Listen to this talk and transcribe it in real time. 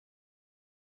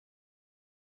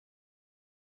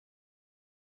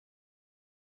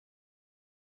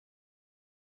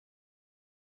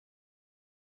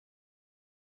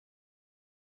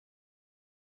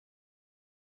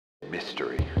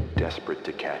mystery, desperate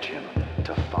to catch him,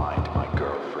 to find my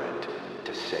girlfriend,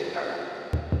 to save her.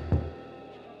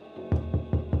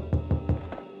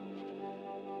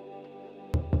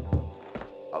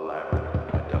 A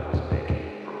labyrinth my devil's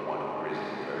making from one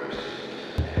grisly verse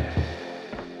and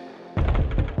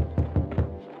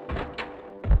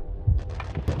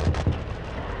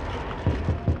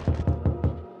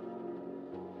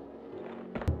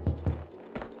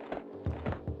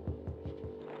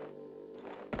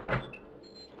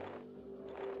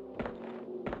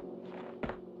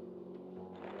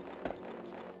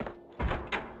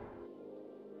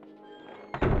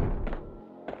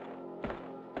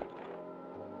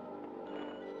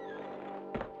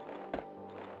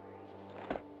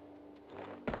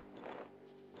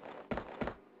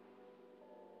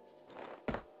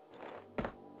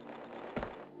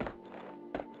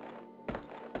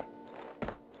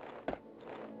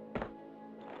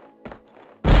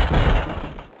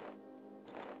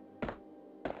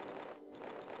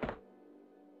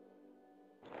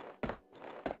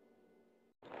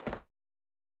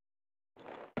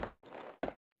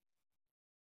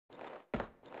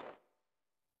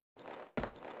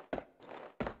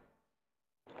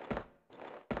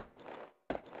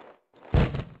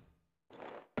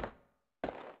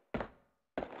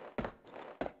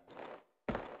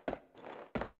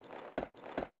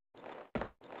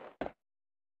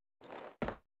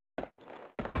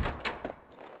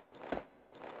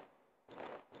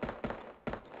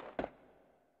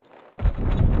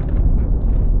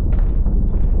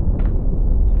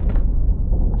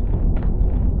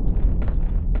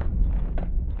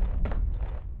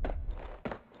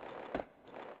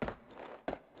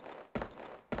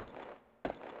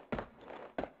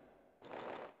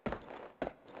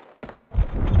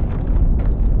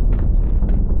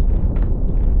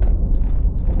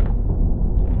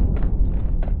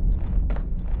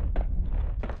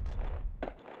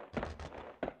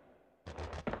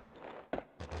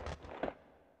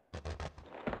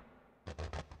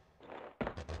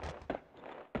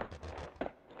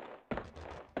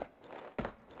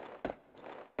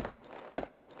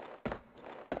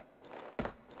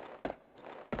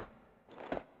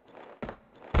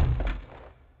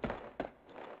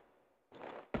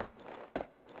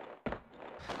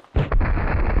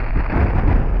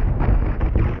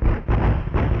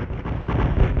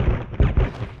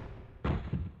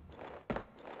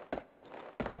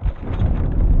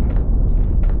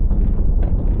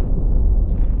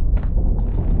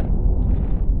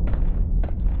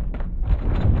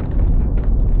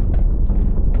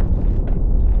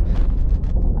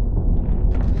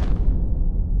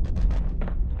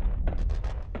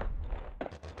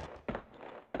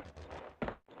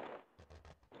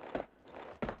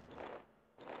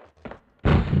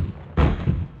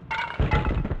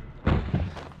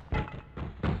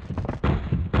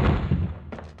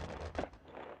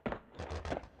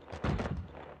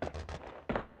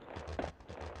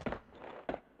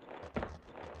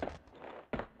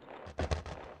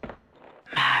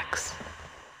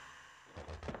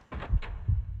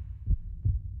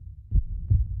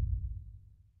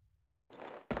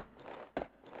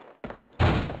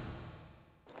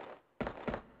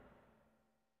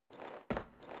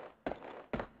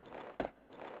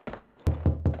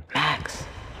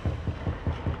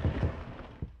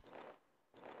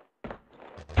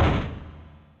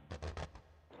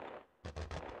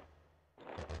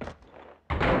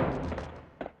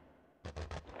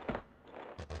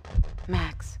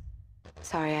Max,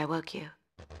 sorry I woke you.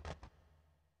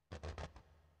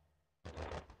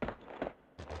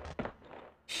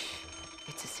 Shh,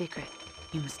 it's a secret.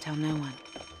 You must tell no one.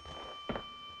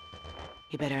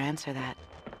 You better answer that.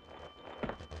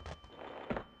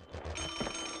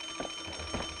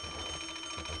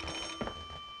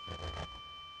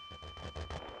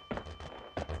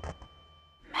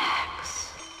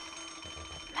 Max.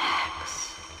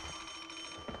 Max.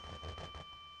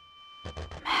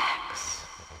 Max.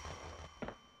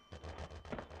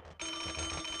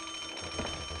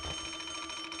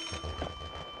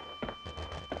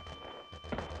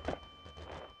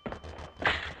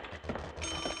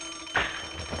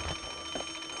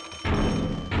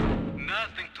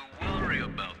 Nothing to worry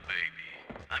about, baby.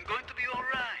 I'm going to be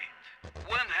alright.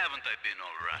 When haven't I been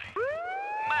alright?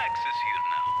 Max is here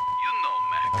now. You know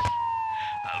Max.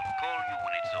 I'll call you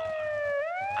when it's over.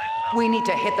 I love We need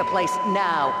to hit the place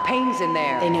now. Payne's in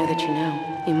there. They know that you know.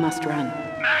 You must run.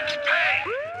 Max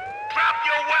Payne! Drop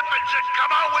your weapons and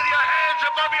come out with your hands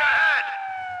above your head!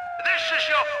 This is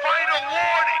your final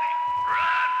warning!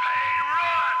 Run, Payne,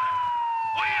 run!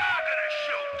 We are gonna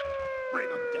shoot! Bring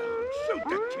him down. Shoot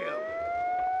to kill.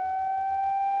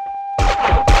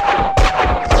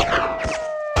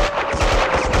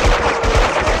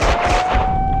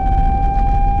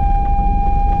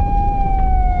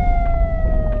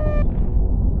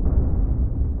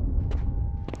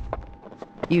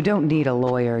 You don't need a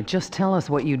lawyer. Just tell us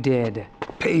what you did.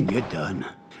 Payne, you're done.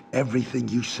 Everything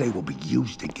you say will be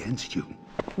used against you.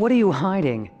 What are you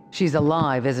hiding? She's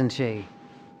alive, isn't she?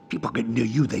 People get near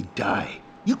you, they die.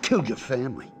 You killed your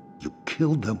family. You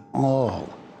killed them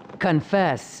all.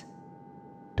 Confess.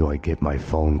 Do I get my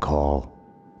phone call?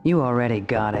 You already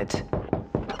got it.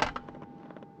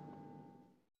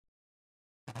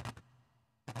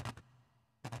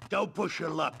 Don't push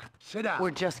your luck. Sit down. We're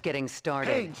just getting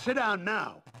started. Payne, sit down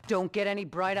now. Don't get any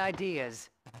bright ideas.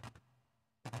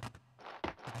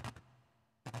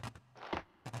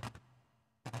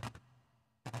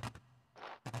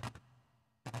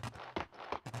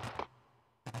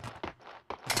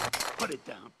 Put it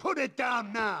down. Put it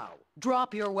down now.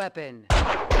 Drop your weapon.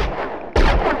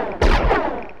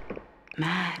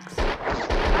 Max.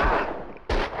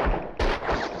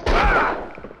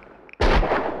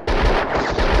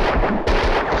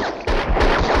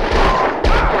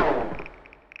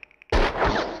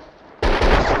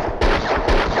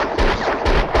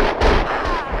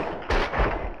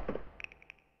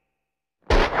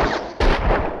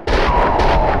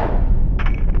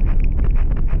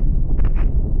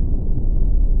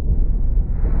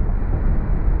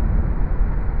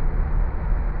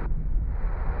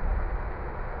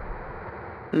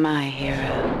 My hero.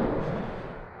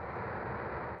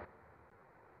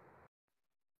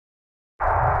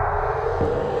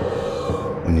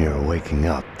 When you're waking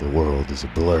up, the world is a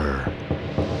blur.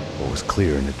 What was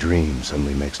clear in a dream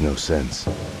suddenly makes no sense.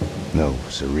 No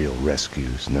surreal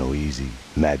rescues, no easy,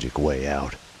 magic way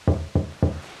out.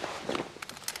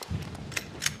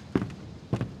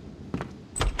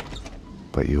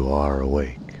 But you are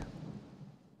awake.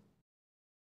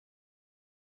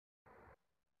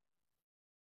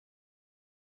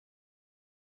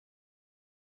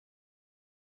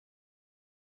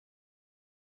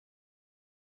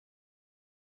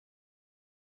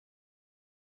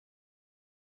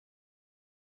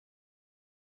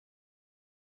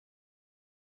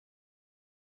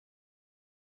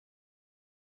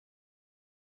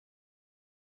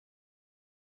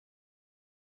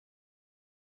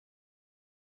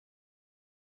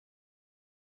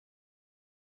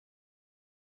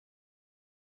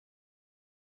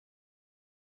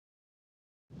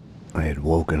 I had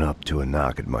woken up to a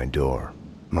knock at my door.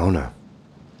 Mona,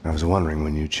 I was wondering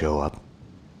when you'd show up.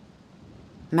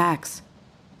 Max,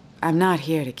 I'm not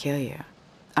here to kill you.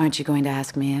 Aren't you going to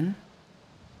ask me in?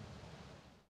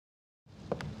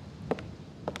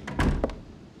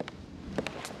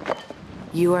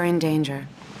 You are in danger.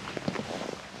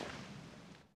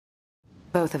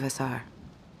 Both of us are.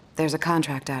 There's a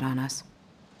contract out on us.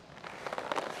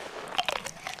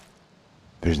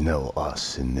 There's no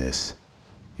us in this.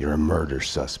 You're a murder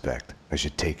suspect. I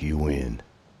should take you in.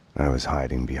 I was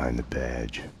hiding behind the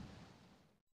badge.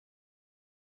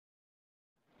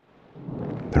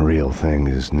 The real thing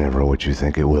is never what you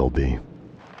think it will be.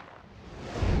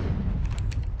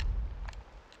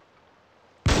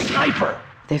 Sniper!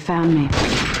 They found me.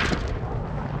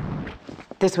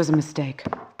 This was a mistake.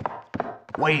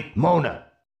 Wait, Mona!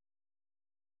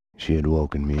 She had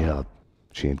woken me up.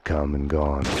 She had come and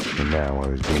gone, and now I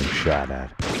was being shot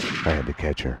at. I had to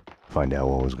catch her, find out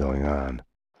what was going on.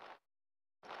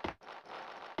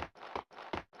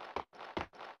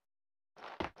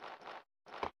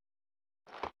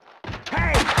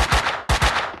 Hey!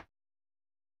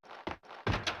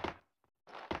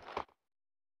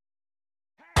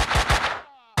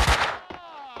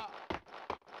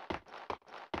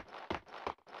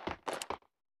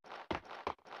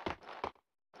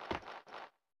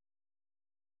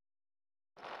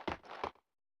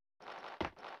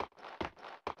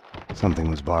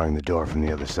 Something was barring the door from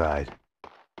the other side.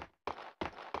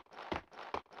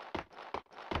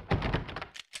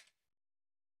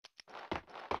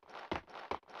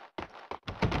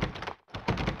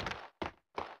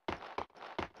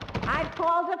 I've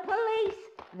called the police.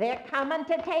 They're coming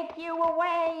to take you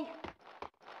away.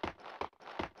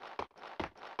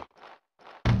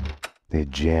 They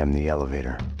jammed the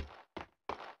elevator.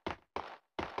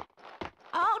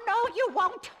 Oh, no, you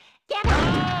won't. Get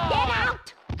out! Get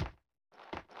out!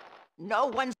 No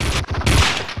one's...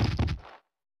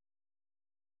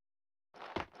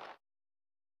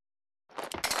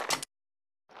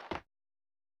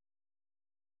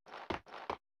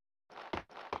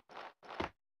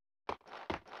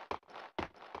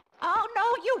 Oh,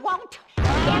 no, you won't. Get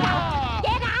out!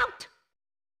 Get out!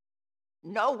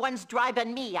 No one's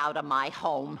driving me out of my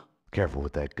home. Careful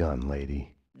with that gun,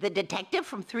 lady. The detective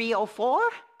from 304?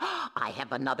 I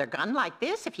have another gun like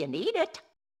this if you need it.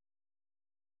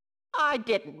 I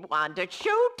didn't want to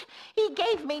shoot. He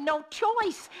gave me no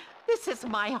choice. This is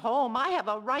my home. I have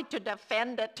a right to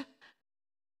defend it.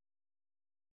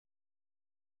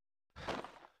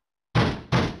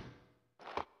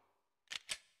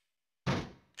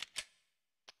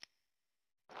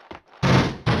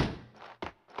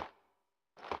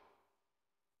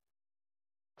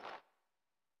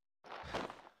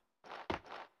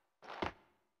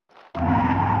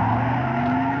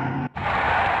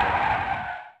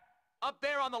 Up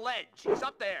there on the ledge. He's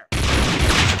up there.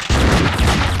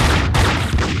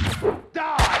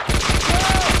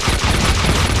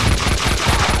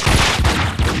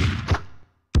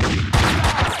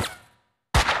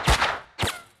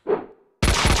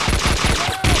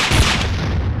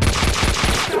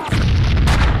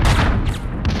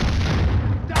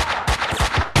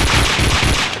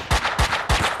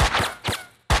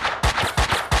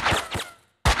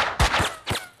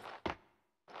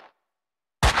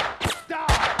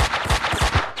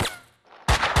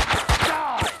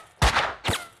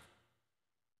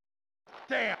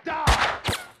 Damn!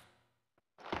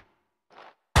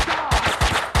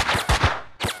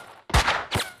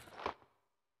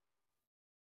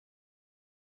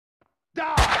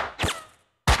 Die!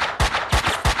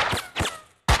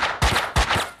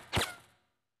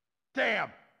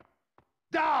 Damn!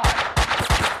 Die!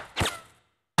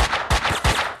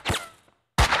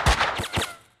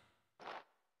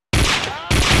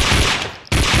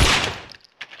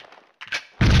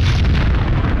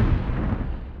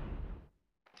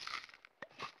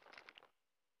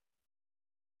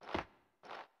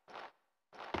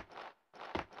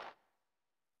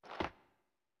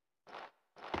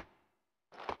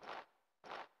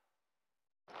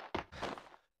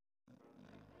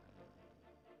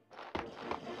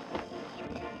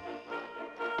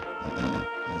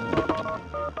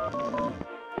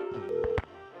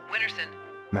 Winterson.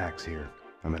 Max here.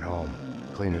 I'm at home.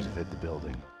 Cleaners have hit the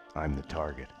building. I'm the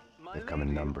target. They've come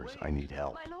in numbers. I need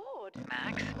help. My lord.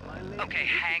 Max? Okay,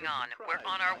 hang on. We're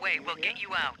on our way. We'll get you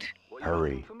out.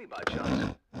 Hurry.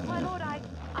 My lord, I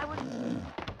was...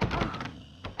 Oh,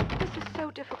 this is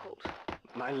so difficult.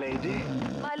 My lady?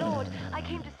 My lord, I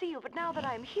came to see you, but now that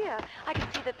I'm here, I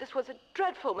can see that this was a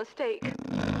dreadful mistake.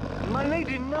 My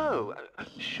lady, no.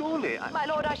 Surely I... My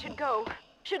lord, I should go.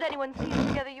 Should anyone see us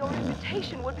together, your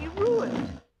reputation would be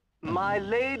ruined. My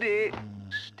lady,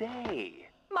 stay.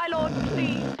 My lord,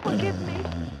 please, forgive me.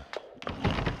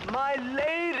 My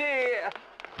lady!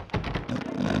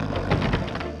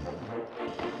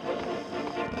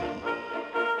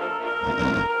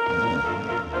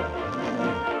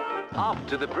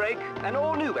 After the break, an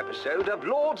all-new episode of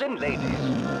Lords and Ladies.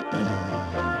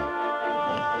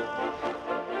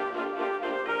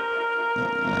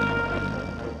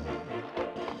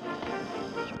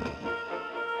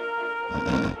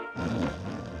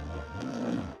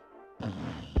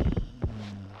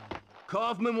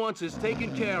 Kaufman wants us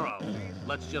taken care of.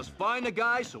 Let's just find the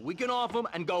guy so we can off him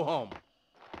and go home.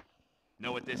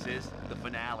 Know what this is? The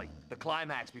finale. The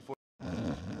climax before...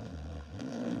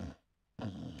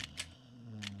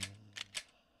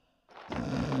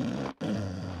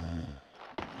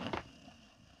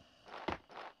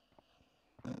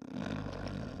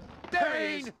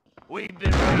 Payne! We've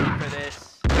been waiting for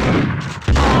this.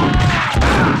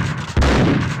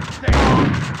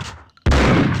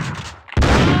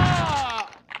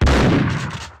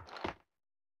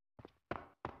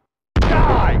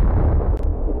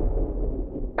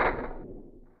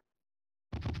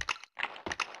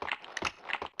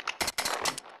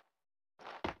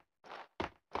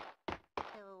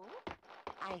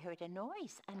 I heard a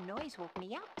noise. A noise woke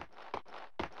me up.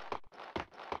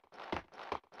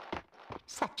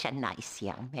 Such a nice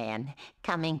young man,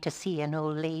 coming to see an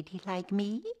old lady like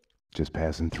me. Just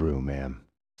passing through, ma'am.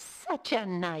 Such a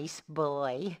nice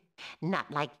boy.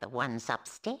 Not like the ones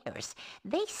upstairs.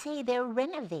 They say they're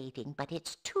renovating, but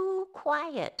it's too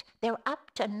quiet. They're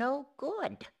up to no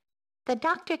good. The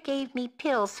doctor gave me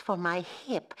pills for my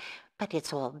hip, but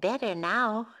it's all better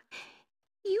now.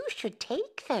 You should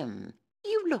take them.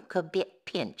 You look a bit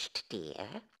pinched, dear.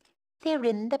 They're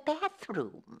in the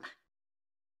bathroom.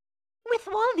 With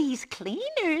all these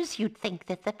cleaners, you'd think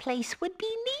that the place would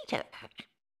be neater.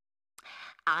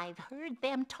 I've heard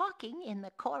them talking in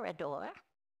the corridor.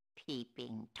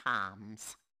 Peeping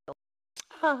Toms.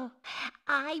 Oh,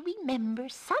 I remember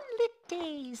sunlit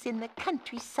days in the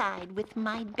countryside with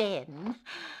my Ben.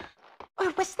 Or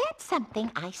was that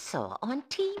something I saw on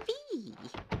TV?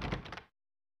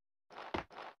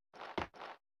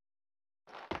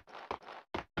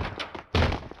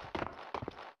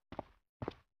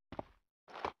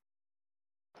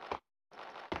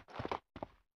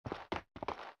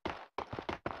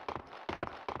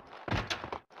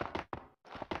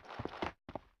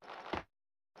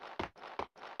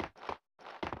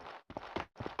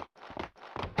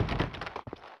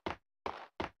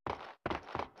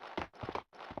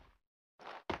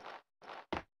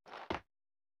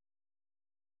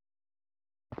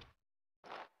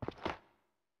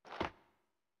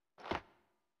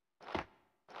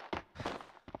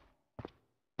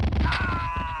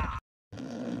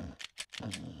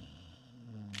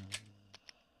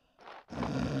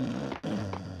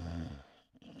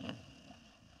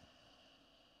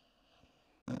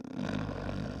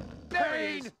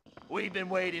 We've been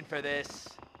waiting for this.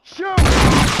 Shoot!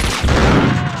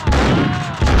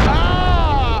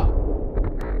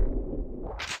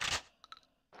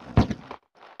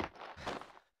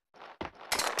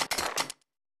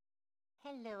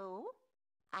 Hello?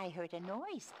 I heard a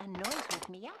noise. A noise woke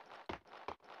me up.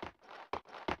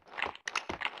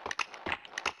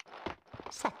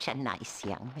 Such a nice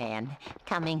young man,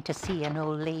 coming to see an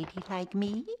old lady like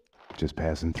me. Just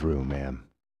passing through, ma'am.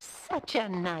 Such a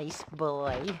nice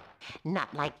boy.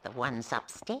 Not like the ones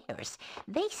upstairs.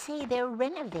 They say they're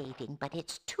renovating, but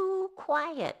it's too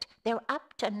quiet. They're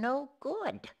up to no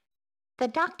good. The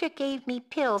doctor gave me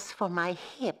pills for my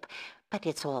hip, but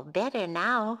it's all better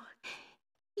now.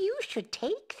 You should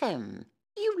take them.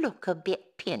 You look a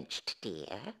bit pinched,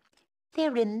 dear.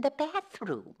 They're in the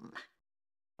bathroom.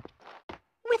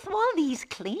 With all these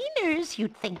cleaners,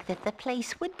 you'd think that the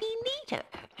place would be neater.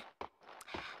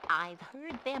 I've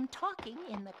heard them talking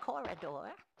in the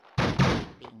corridor.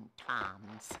 Being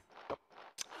Toms.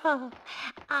 Oh,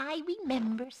 I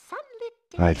remember sunlit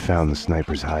days. I'd found the in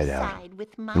sniper's hideout. countryside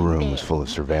with my The room was bed. full of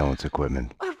surveillance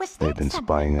equipment. Or was They'd that been something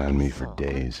spying I on me for saw on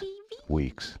days, TV?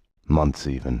 weeks, months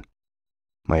even.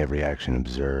 My every action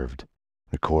observed,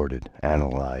 recorded,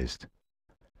 analyzed.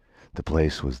 The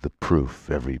place was the proof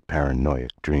every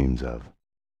paranoiac dreams of.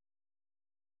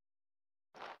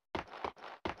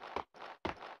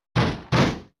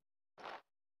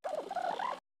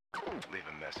 Leave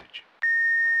a message.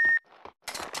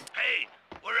 Payne,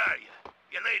 where are you?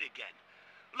 You're late again.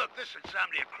 Look, this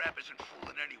insomnia crap isn't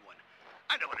fooling anyone.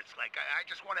 I know what it's like. I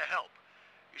just want to help.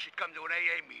 You should come to an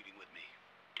AA meeting with me.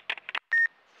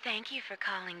 Thank you for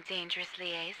calling Dangerous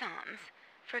Liaisons.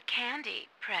 For Candy,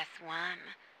 press 1.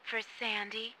 For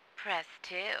Sandy, press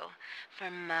 2.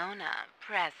 For Mona,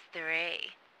 press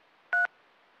 3.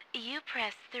 You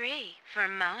press 3 for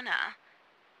Mona.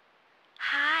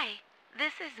 Hi,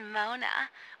 this is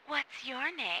Mona. What's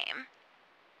your name?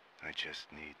 I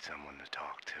just need someone to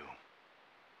talk to.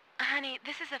 Honey,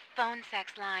 this is a phone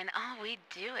sex line. All we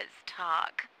do is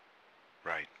talk.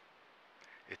 Right.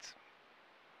 It's...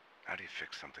 How do you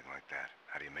fix something like that?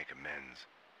 How do you make amends?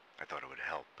 I thought it would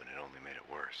help, but it only made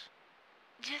it worse.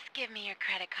 Just give me your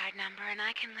credit card number and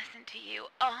I can listen to you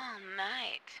all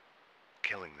night.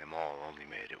 Killing them all only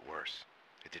made it worse.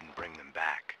 It didn't bring them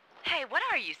back. Hey, what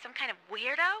are you, some kind of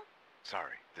weirdo?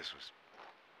 Sorry, this was...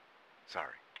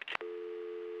 Sorry.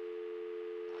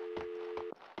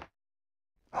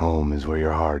 Home is where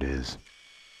your heart is.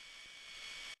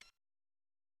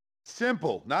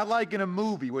 Simple, not like in a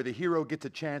movie where the hero gets a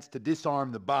chance to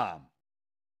disarm the bomb.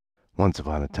 Once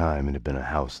upon a time, it had been a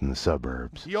house in the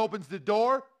suburbs. He opens the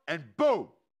door, and boom!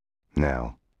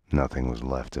 Now, nothing was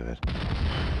left of it.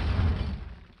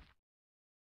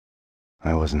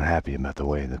 I wasn't happy about the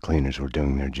way the cleaners were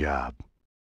doing their job.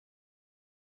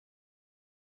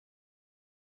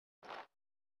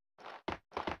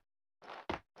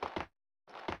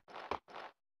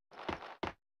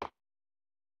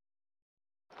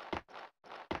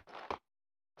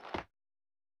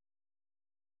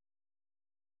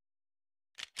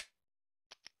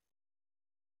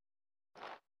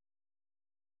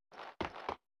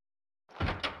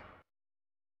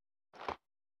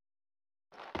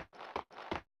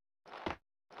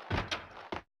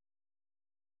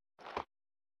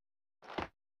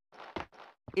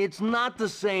 It's not the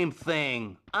same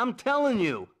thing. I'm telling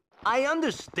you. I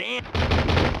understand.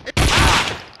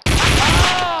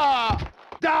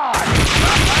 Die!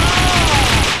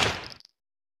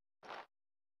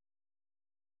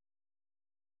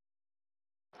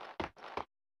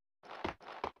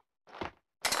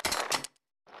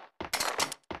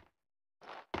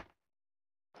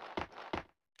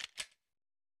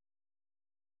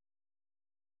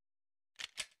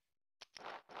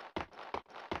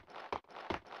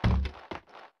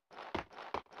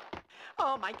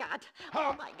 Oh my God!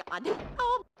 Oh my God!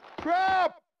 Oh!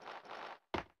 Crap!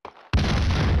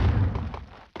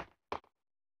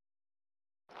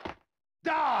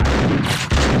 Die!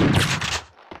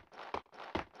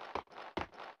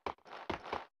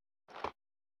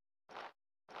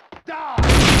 Die!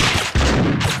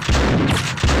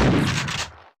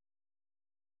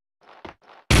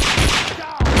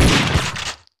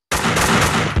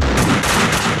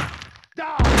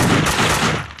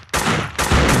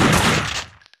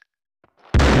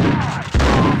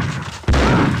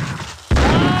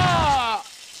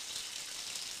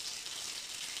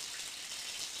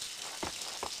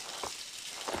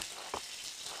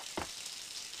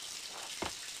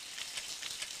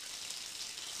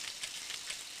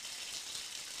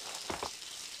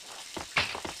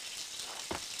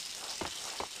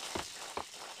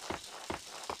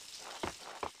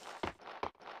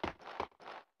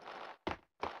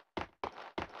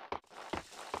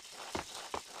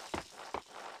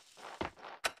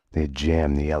 They had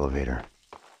jammed the elevator.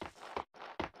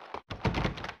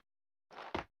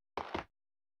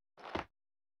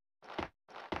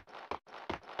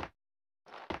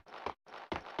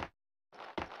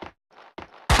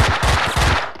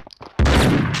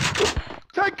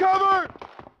 Take cover!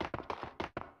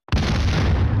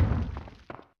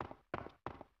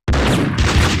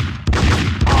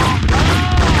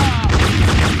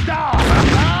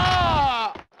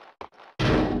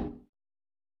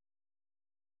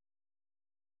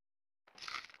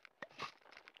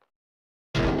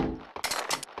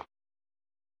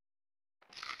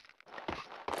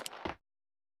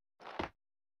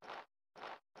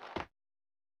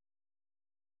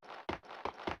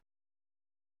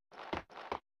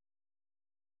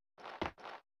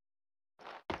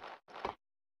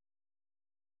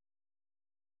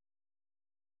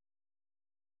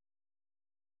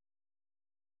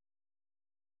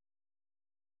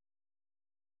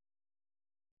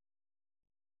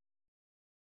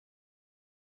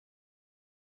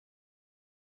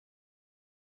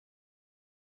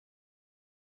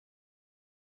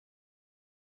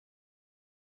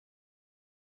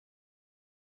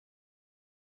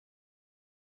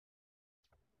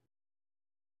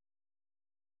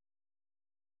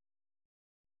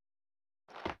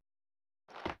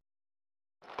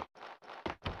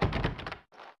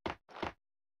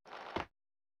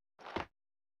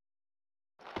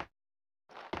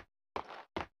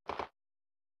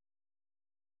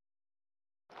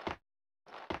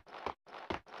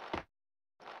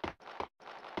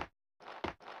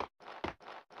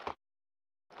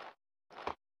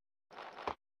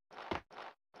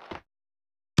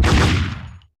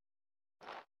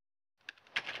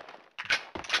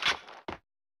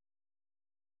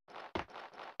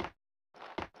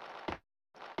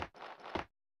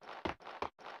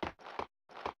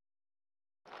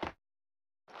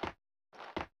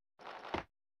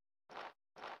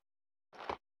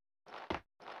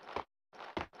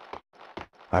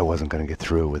 I wasn't gonna get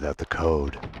through without the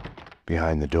code.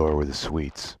 Behind the door were the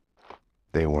suites.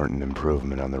 They weren't an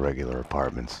improvement on the regular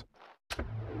apartments.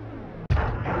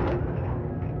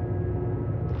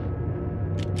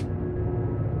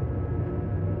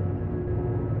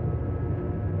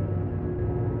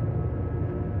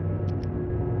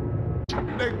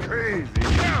 They're crazy.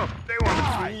 Now they want to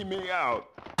clean me out.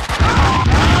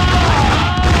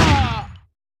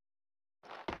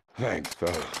 Thanks,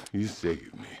 fella. You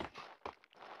saved me.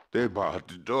 They barred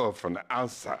the door from the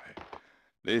outside.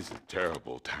 This is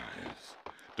terrible times.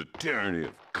 The tyranny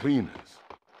of cleaners.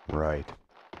 Right.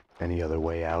 Any other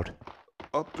way out?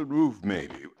 Up the roof,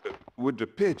 maybe, with the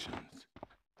pigeons.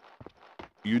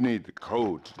 You need the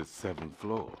code to the 7th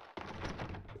floor.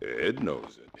 Ed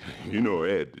knows it. You know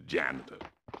Ed, the janitor.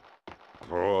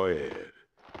 Poor Ed.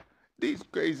 These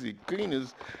crazy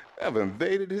cleaners have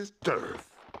invaded his turf.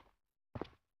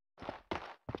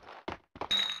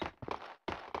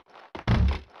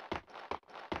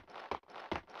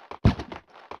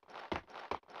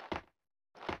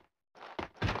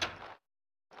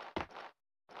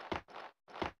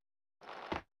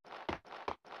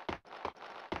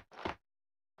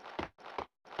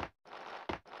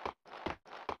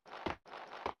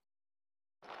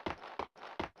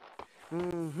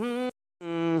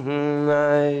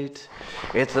 Night,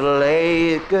 it's a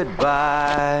late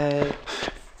goodbye.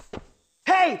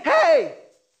 Hey, hey!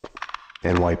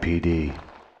 NYPD.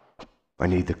 I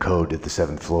need the code to the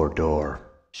 7th floor door.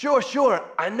 Sure,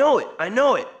 I know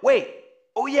it. Wait,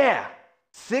 oh yeah,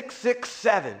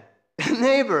 667.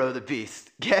 Neighbor of the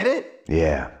beast, get it?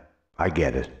 Yeah, I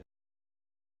get it.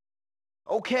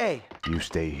 Okay. You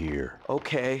stay here.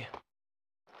 Okay.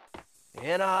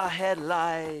 In our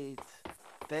headlights,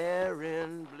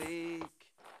 staring bleak.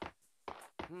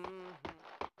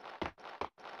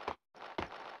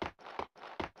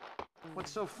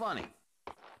 What's so funny?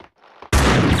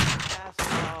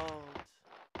 Asphalt.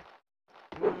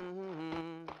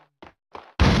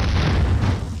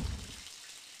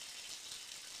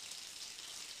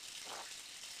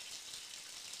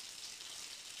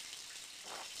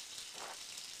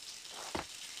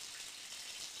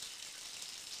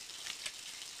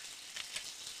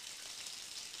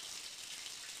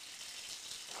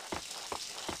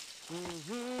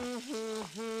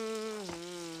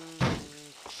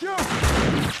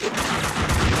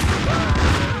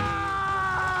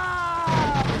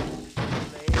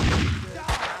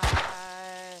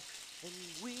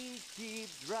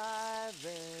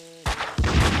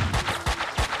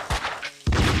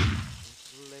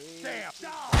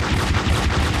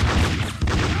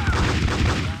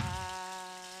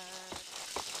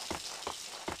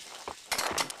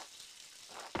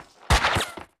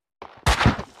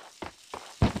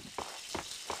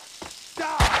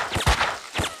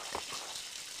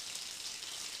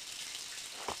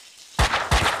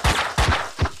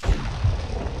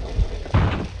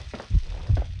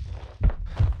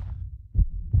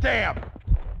 Damn!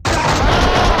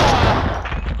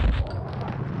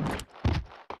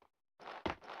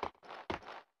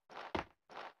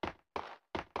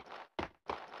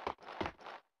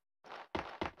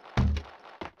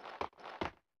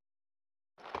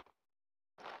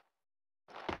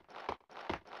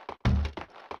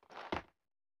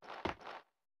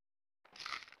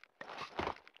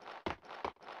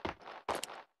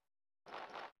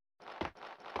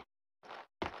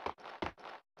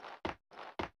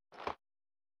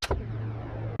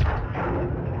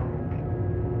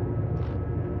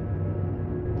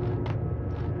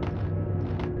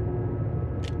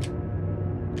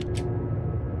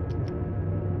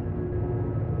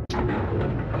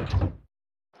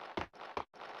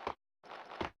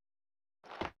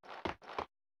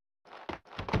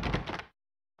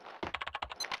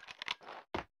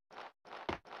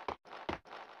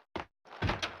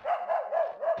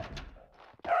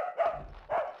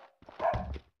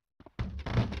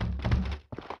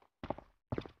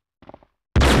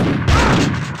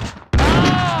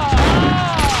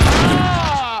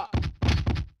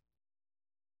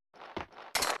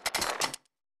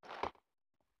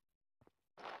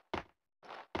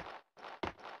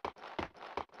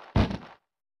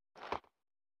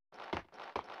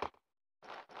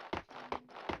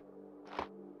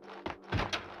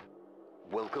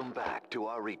 Welcome back to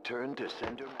our return to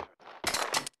sender.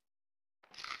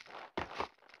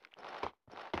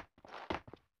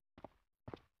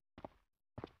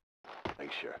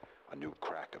 Glacier, a new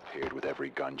crack appeared with every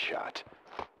gunshot.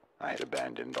 I had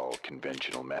abandoned all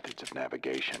conventional methods of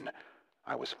navigation.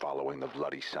 I was following the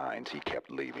bloody signs he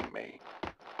kept leaving me.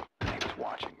 He was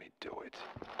watching me do it.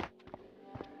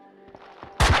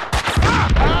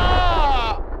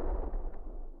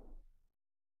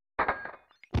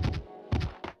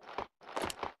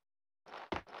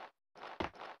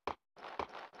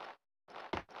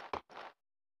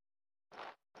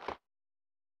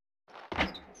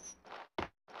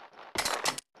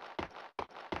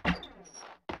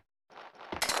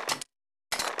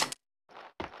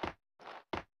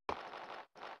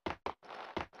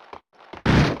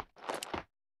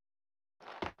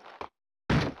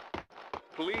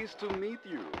 Pleased to meet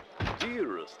you,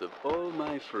 dearest of all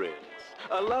my friends.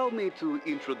 Allow me to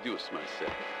introduce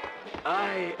myself.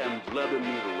 I am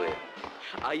Vladimir Lev.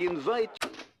 I invite you.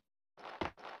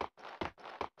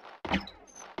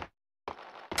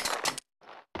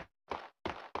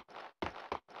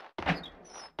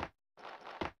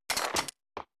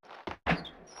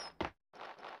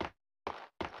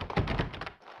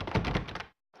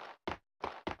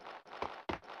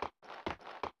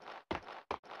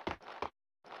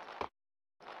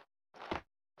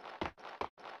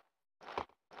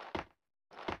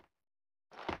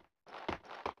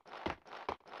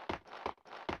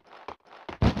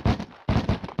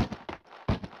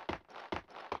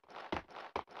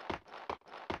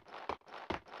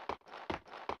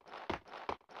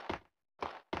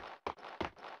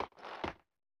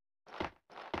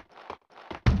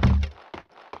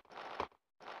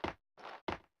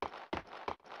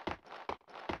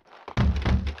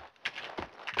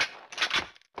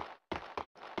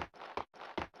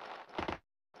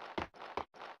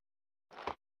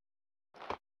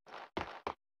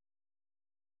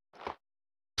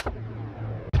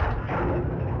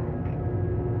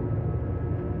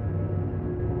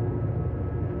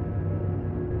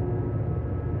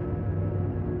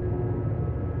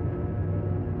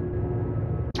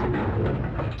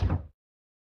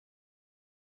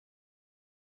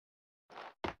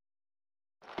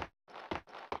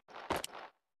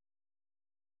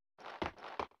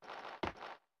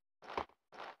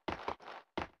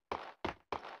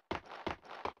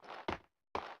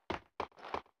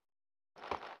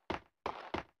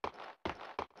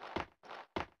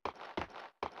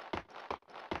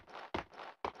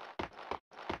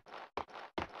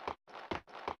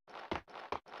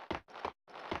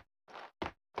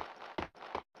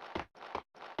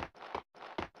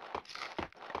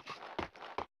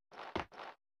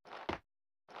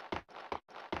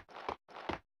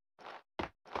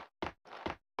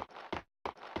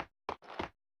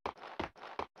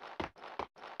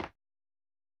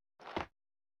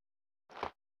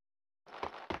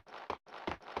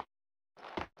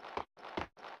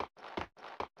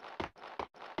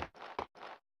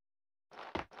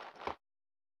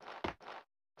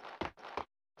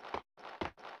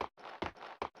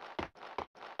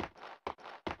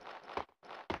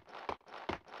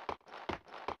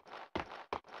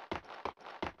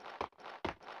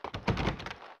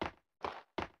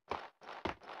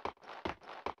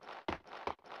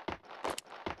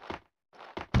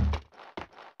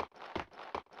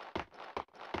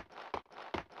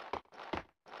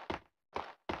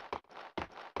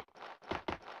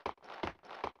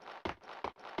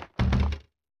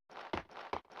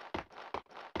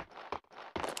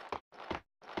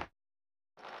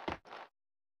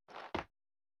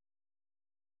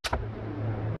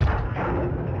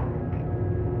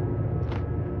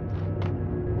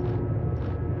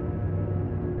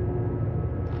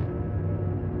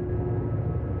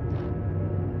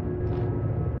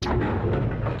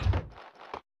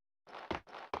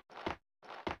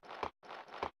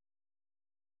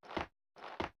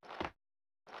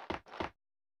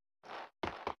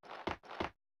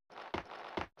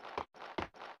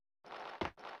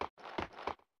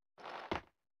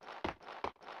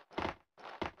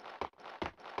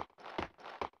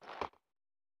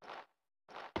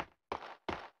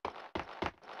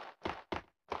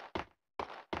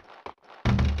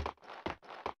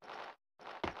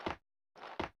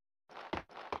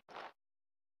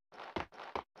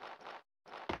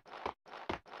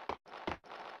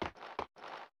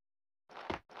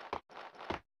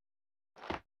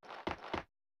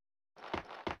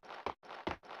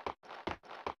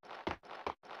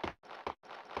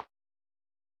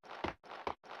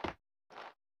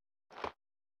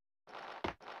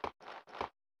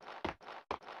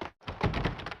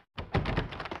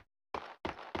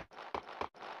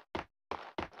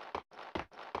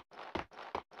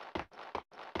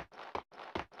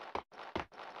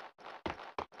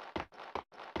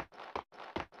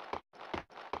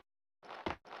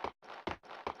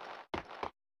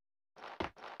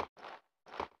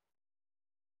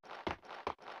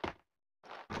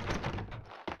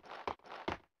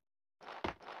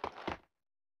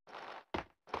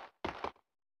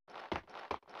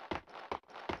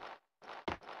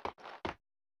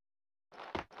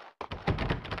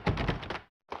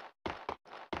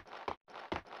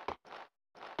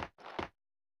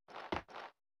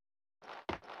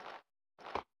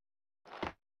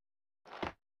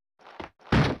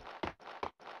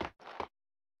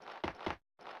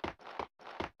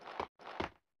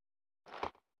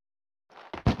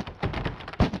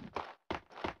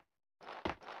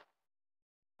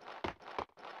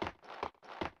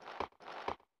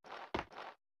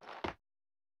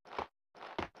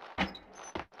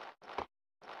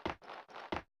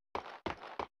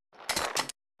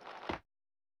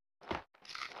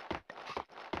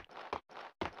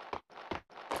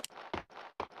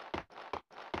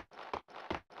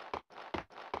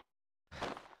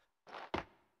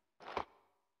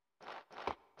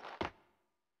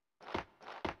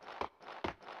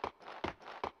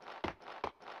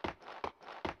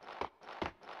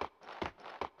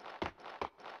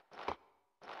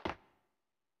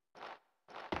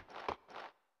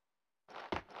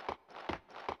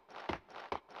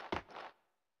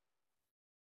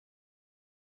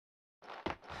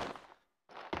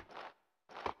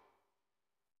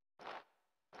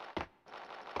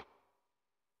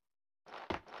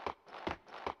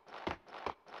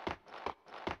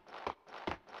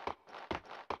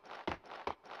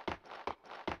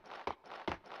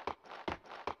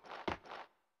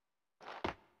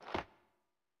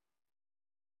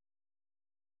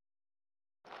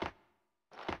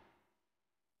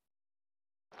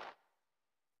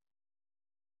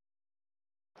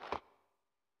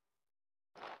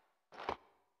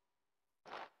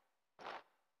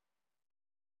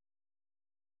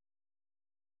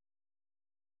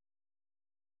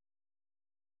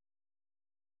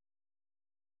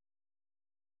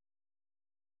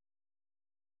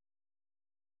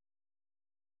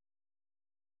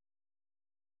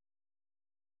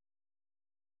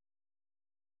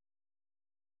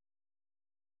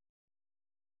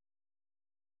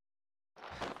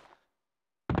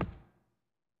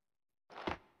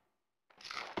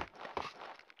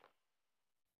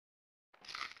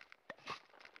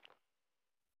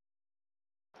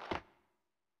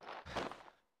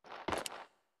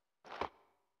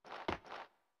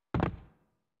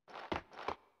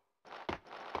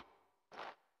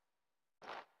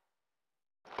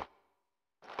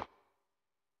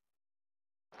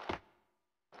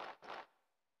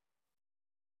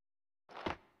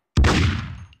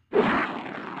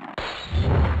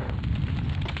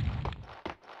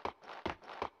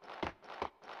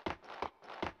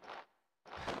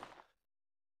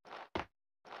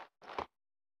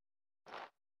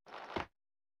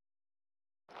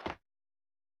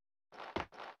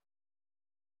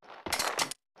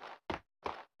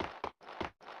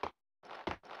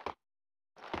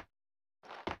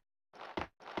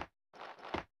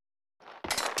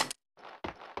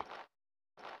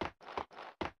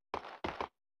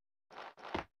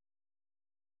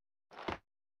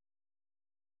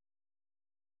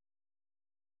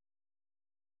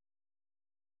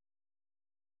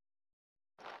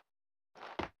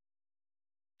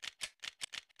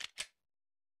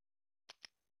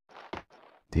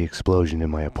 The explosion in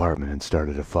my apartment had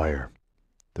started a fire.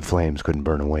 The flames couldn't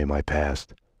burn away my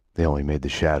past. They only made the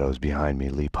shadows behind me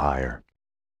leap higher.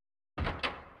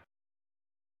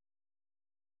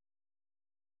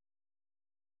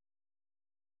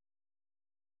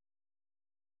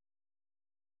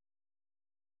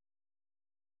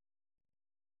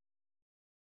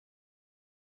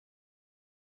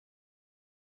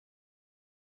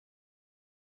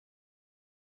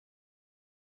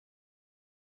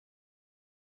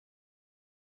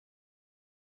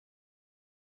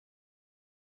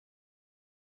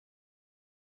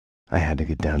 I had to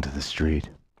get down to the street.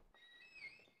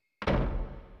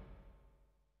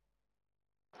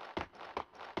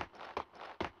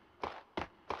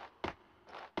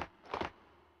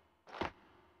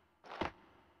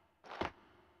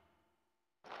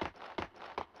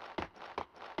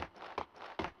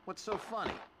 What's so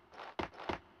funny?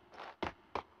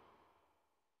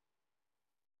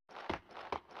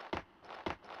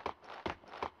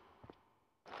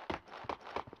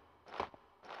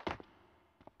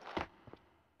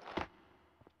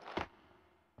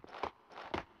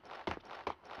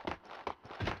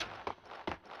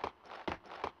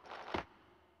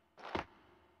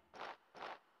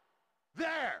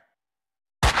 There!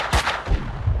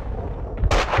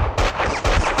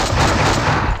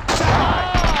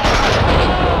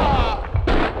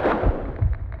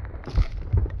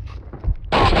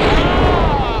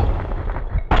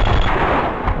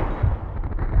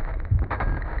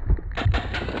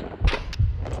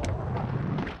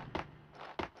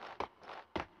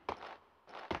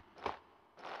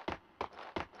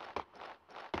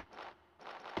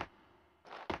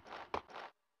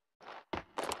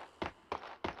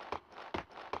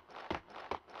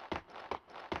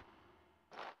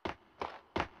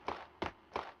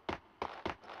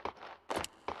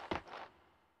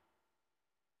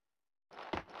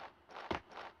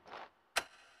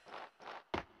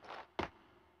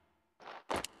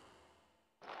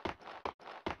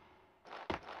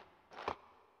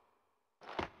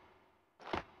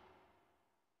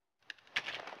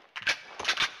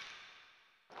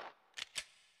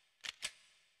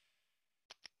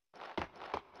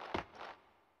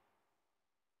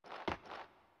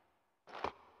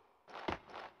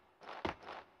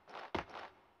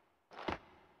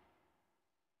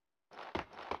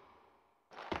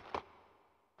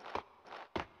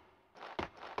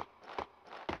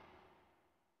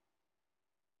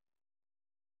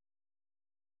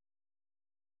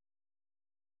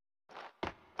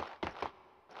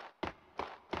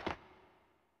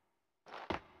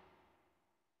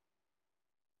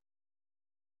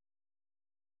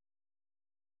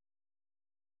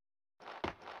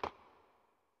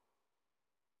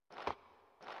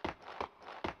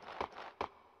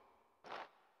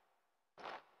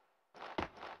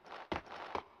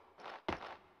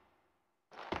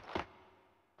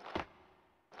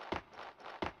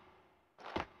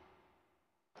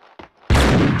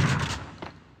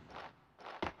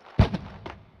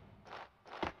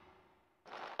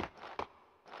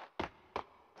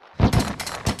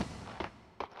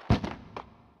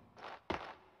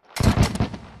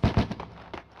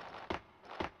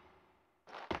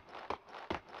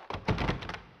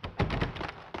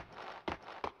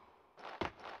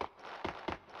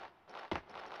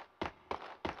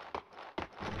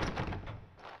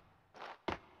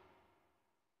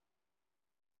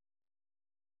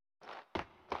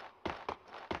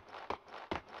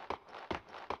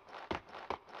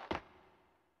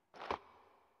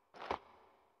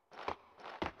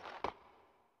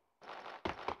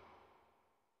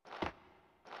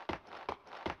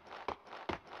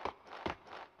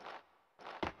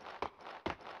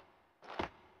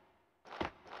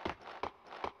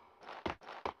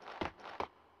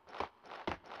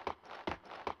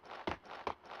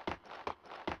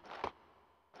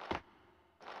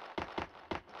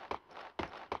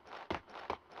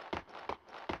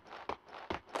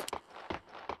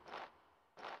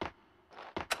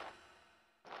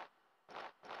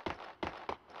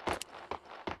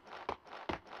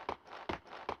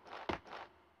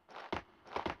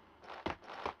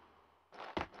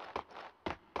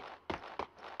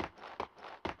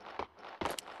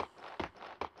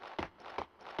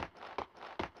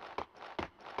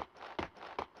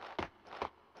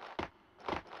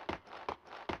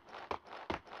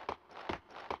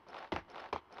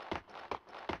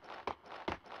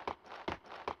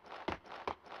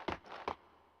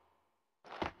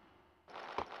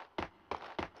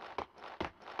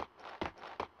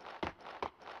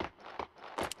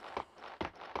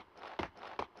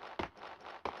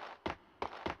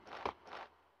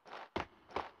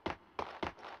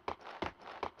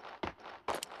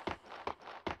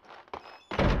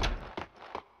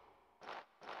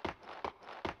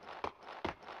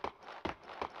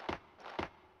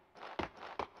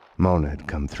 Mona had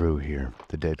come through here,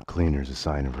 the dead cleaners a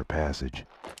sign of her passage.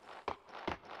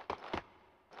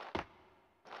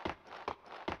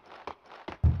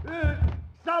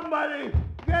 Somebody!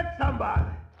 Get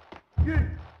somebody!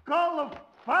 Call the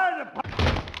fire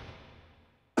department!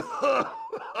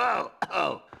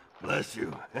 Oh, bless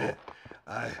you.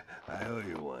 I owe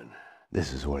you one.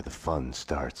 This is where the fun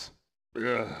starts.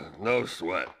 Yeah, no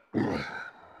sweat.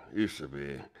 Used to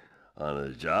be. On the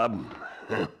job?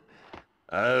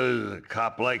 I was a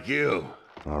cop like you.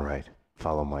 All right,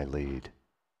 follow my lead.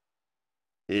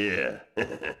 Yeah,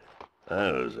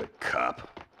 I was a cop.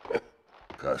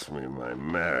 Cost me my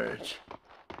marriage.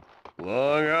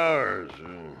 Long hours.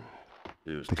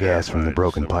 The gas from the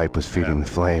broken pipe was feeding the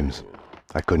flames.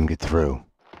 I couldn't get through.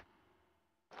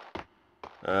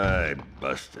 I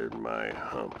busted my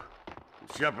hump.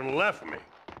 She up and left me.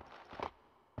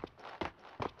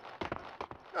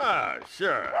 Ah,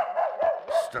 sure.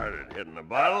 Started hitting the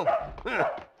bottle.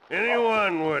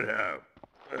 Anyone would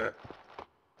have.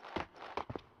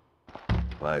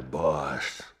 My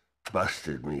boss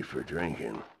busted me for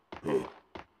drinking.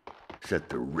 Set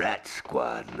the rat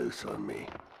squad loose on me.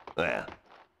 Well,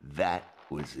 that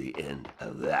was the end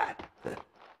of that.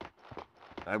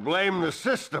 I blame the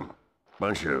system.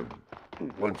 Bunch of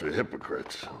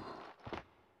hypocrites.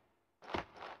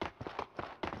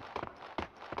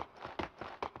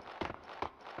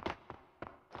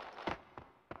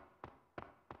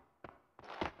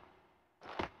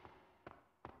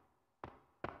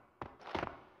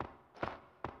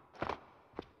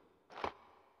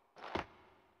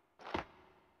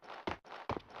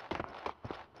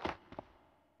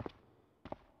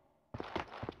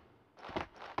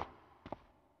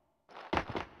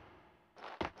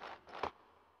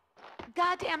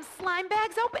 Goddamn slime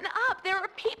bags, open up! There are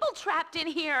people trapped in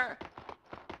here!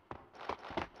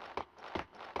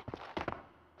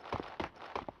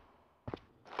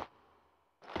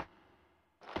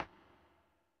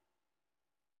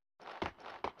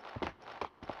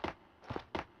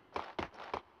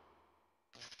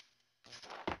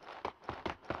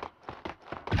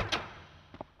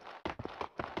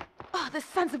 Oh, the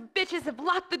sons of bitches have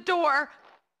locked the door!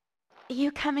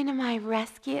 You coming to my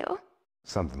rescue?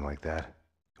 Something like that.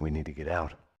 We need to get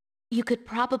out. You could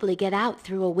probably get out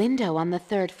through a window on the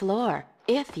 3rd floor,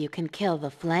 if you can kill the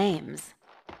flames.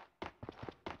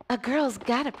 A girl's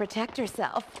gotta protect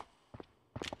herself.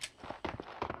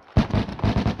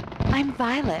 I'm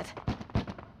Violet.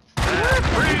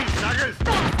 Freeze, suckers!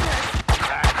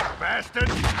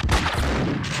 Bastard!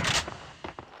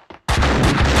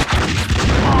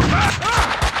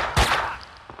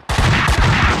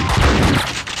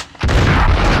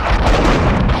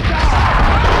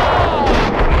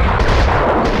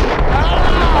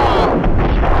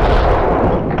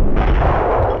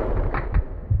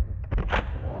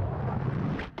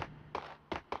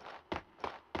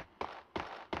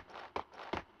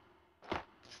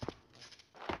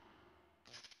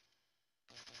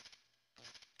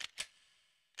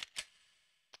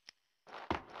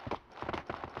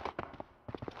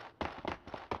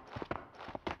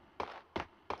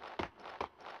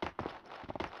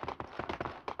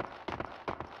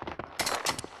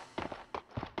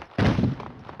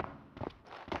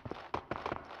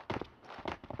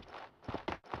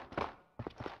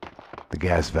 The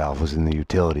gas valve was in the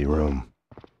utility room.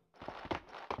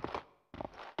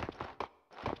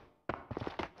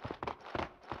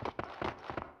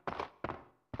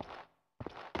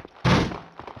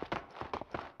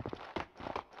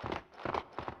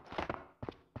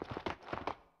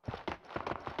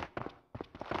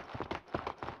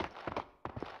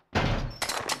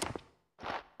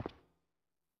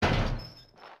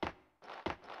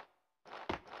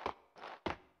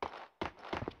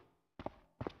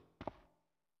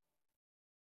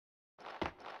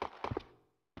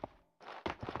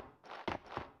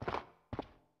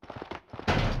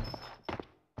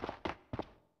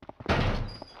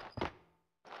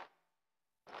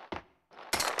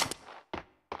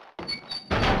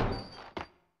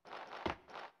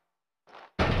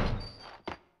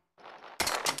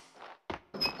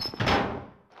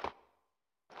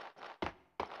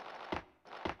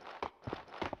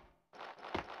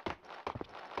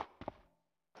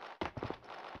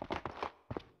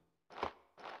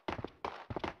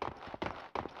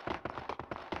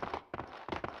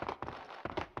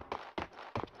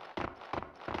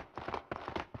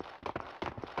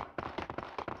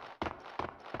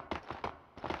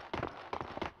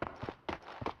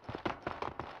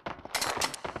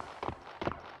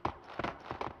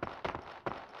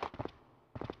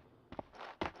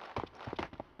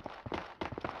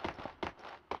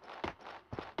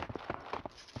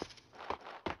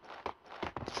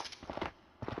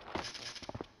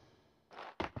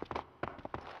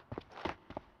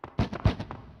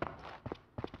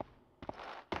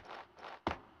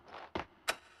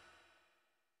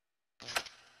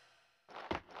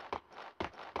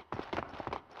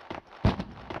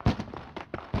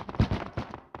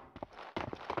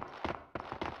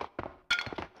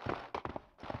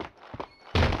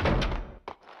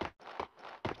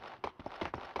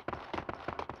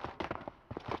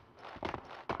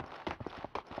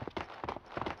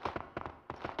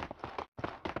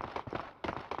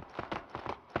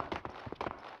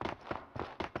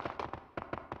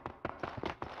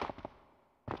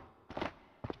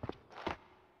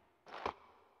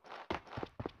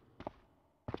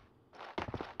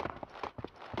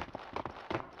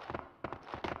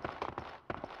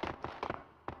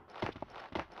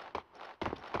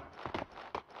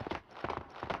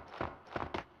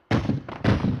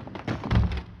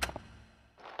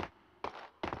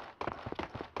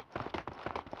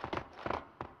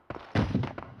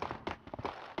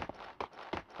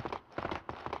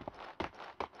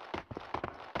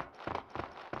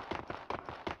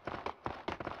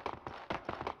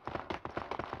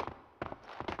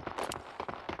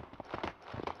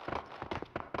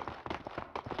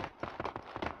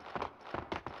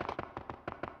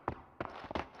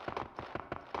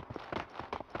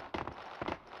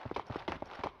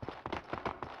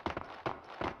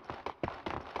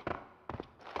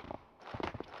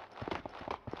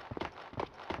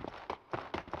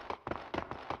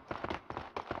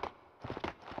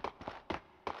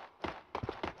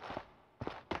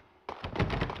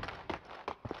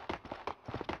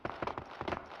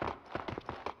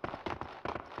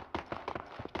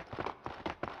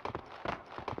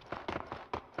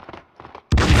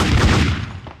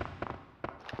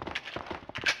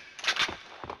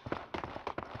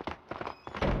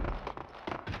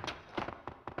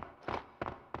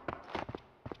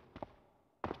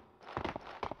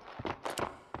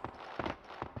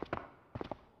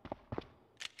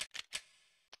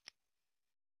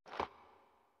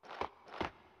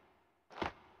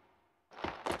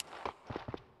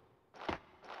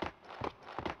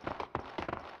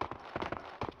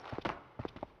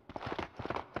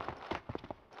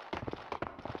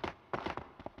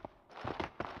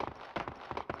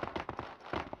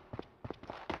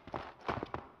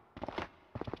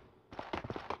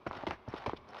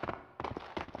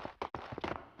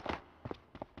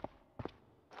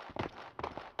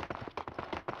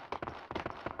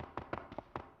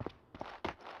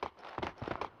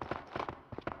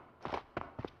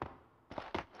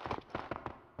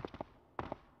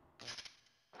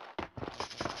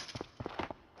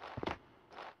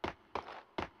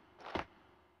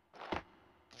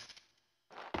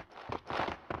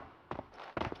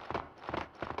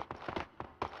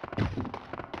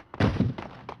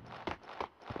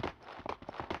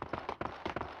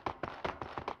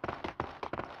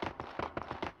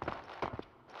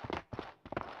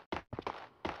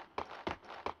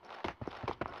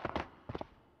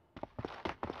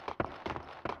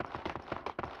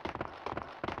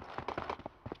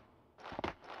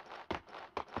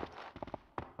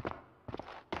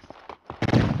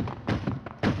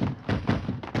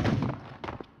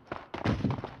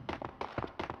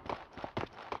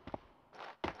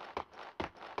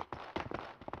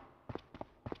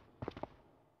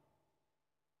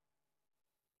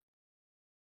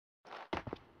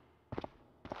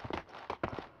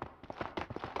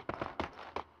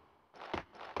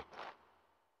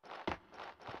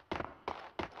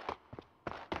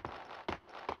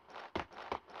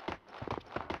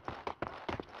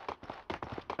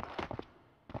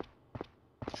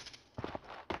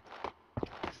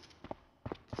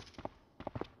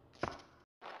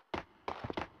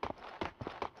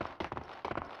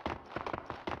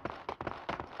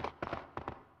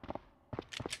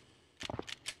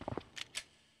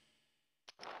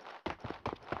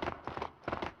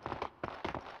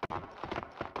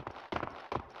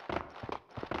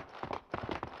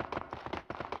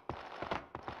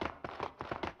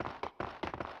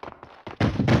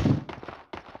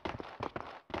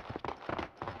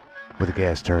 the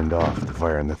gas turned off, the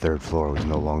fire on the third floor was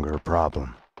no longer a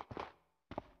problem.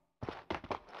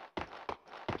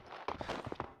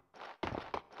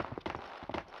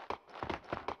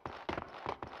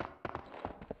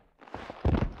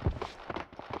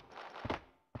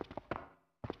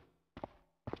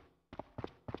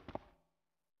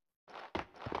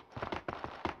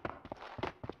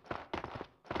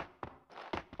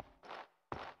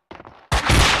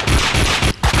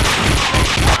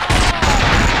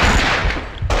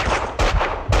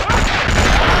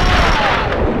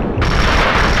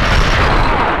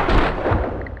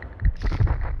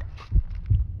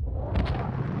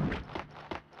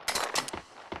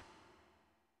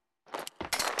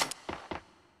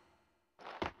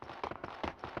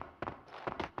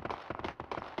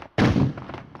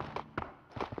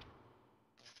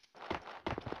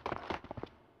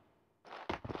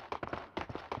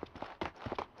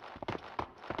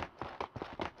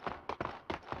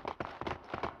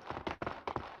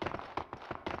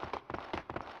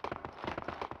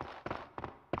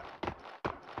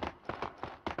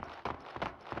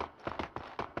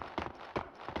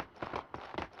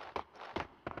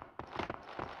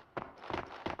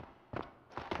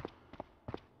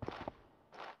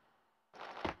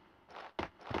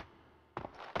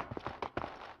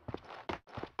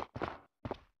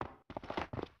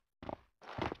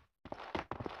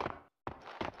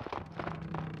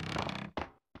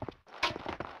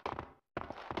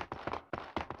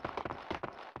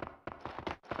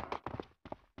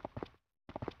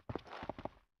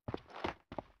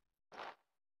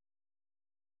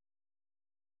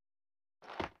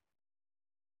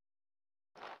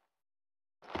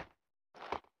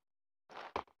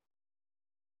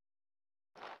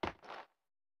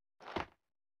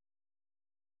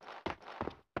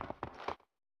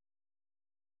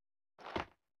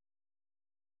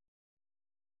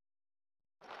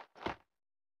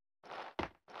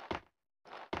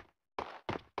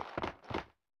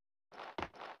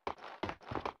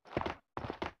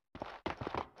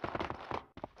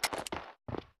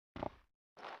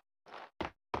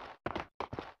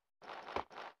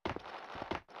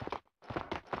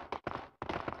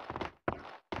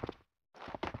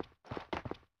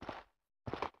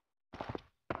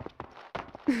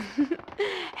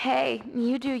 Hey,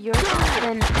 you do your part,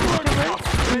 and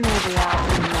afterwards, maybe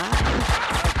I'll do mine.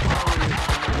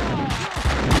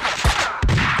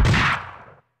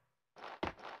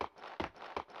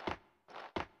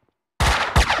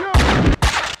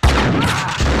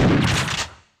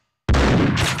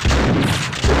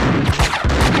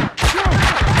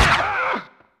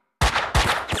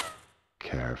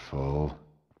 Careful.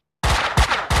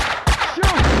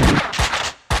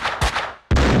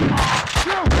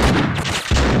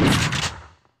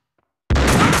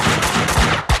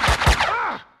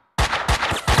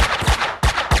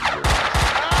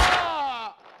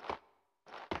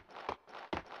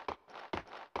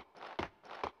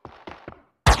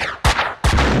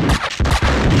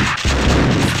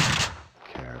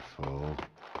 Careful.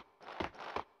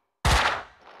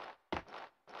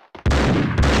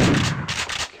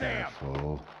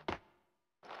 Careful.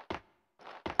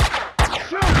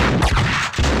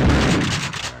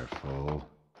 Careful.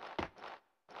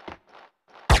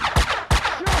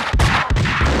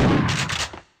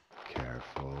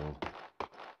 Careful.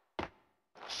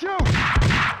 Shoot!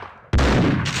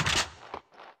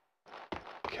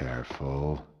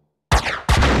 Careful.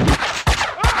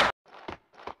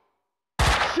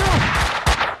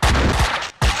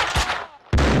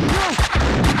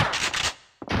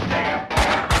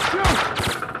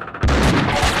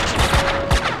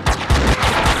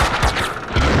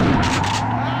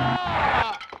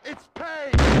 It's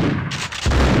Payne!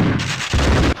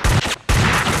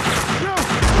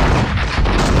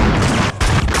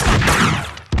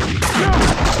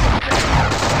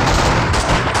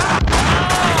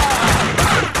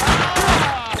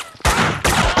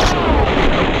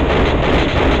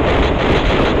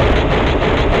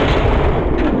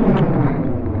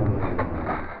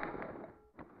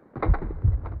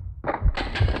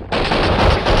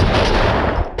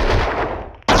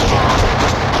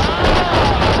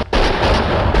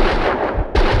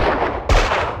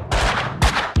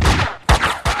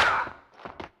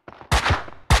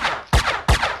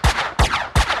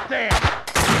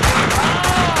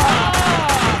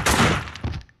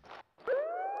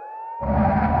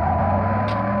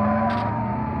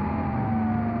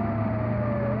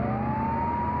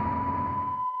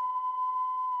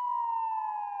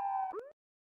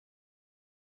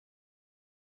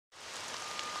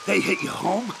 They hit you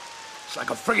home? It's like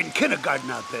a friggin' kindergarten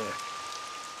out there.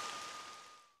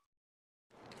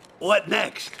 What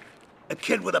next? A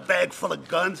kid with a bag full of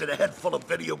guns and a head full of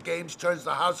video games turns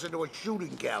the house into a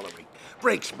shooting gallery.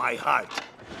 Breaks my heart.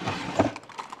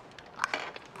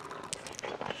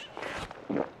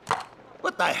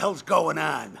 What the hell's going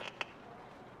on?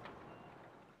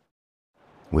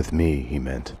 With me, he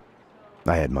meant.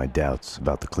 I had my doubts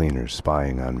about the cleaners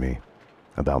spying on me,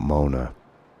 about Mona.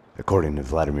 According to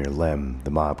Vladimir Lem,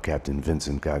 the mob captain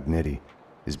Vincent Gognitti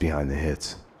is behind the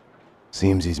hits.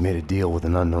 Seems he's made a deal with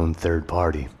an unknown third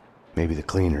party. Maybe the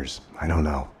cleaners, I don't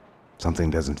know. Something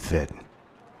doesn't fit.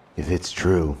 If it's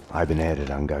true, I've been added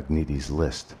on Gogniti's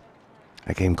list.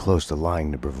 I came close to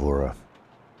lying to Bravura.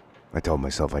 I told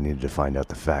myself I needed to find out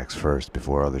the facts first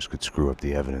before others could screw up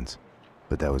the evidence,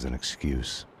 but that was an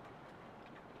excuse.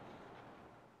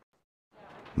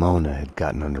 Mona had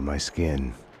gotten under my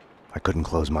skin. I couldn't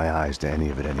close my eyes to any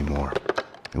of it anymore.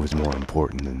 It was more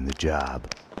important than the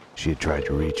job. She had tried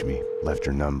to reach me, left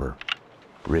her number.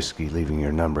 Risky leaving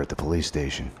your number at the police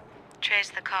station. Trace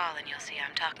the call and you'll see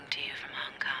I'm talking to you from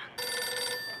Hong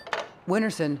Kong.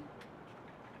 Winterson.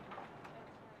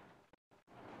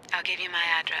 I'll give you my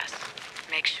address.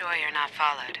 Make sure you're not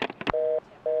followed.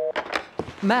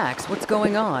 Max, what's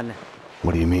going on?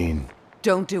 What do you mean?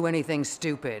 Don't do anything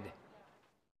stupid.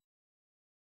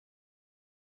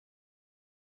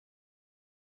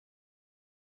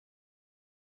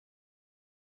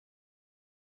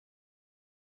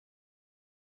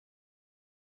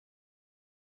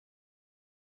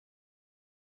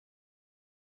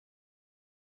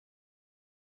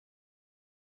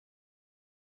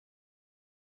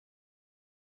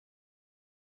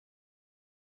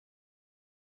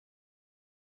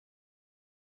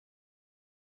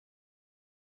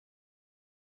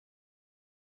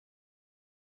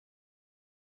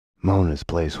 Mona's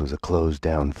place was a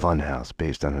closed-down funhouse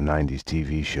based on a 90s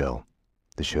TV show.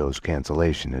 The show's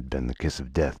cancellation had been the kiss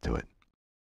of death to it.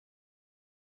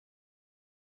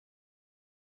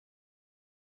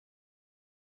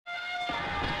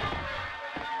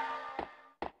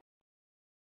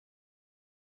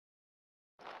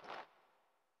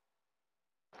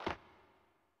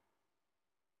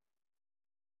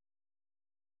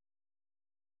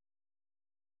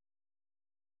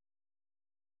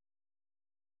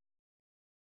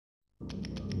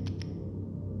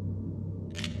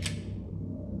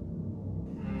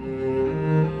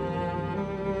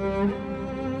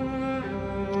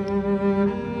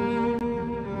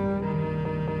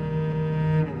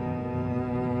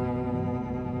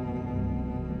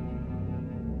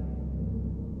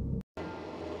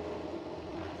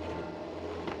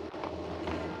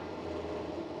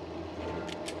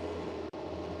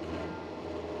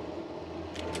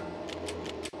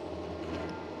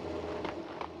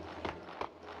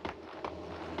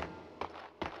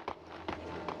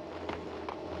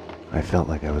 I felt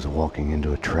like I was walking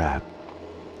into a trap.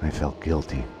 I felt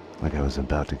guilty, like I was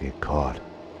about to get caught.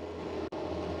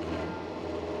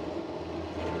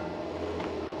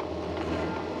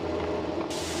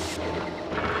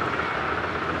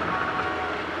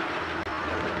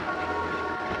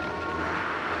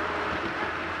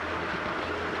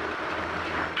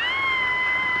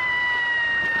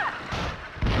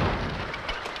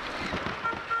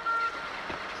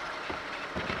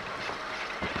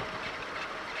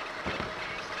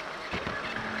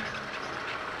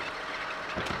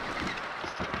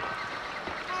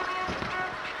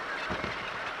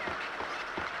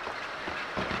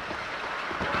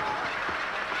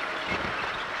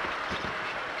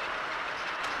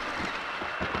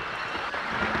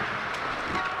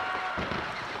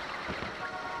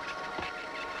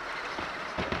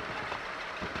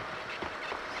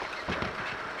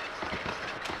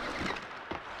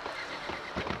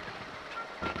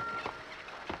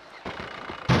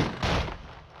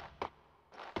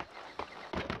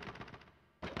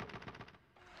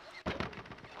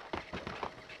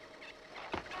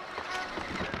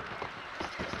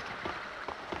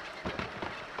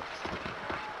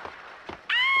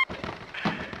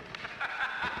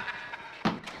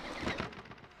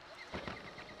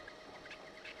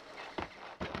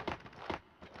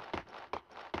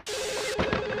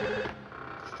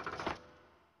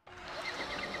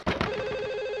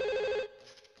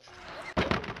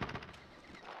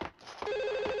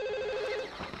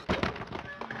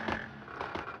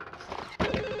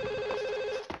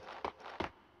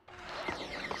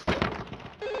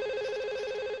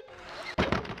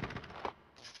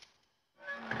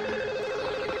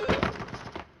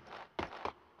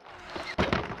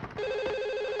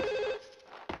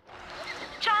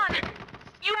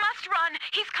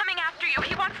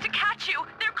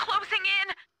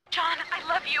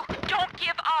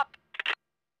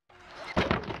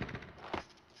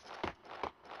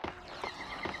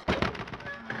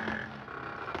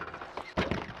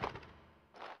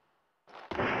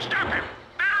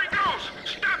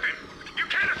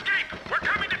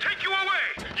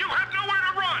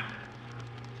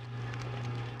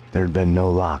 There had been no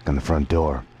lock on the front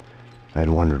door. I had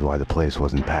wondered why the place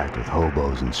wasn't packed with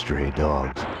hobos and stray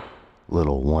dogs.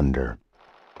 Little wonder.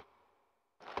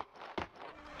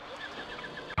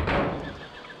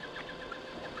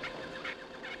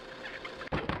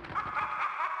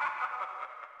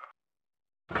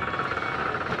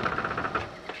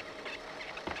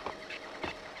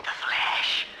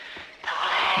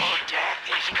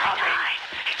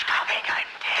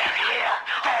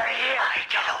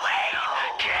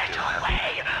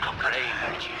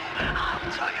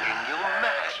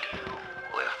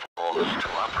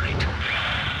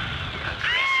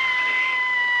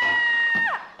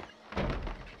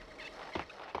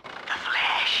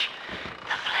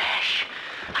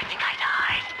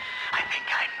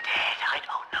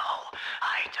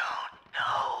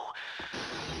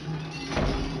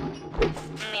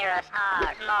 Mirrors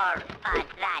are more fun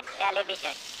than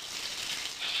television.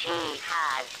 She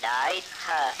has dyed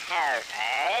her hair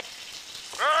red.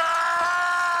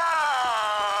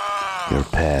 Your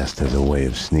past has a way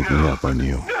of sneaking up on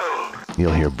you.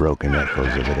 You'll hear broken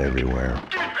echoes of it everywhere,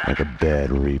 like a bad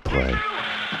replay.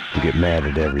 You get mad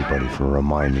at everybody for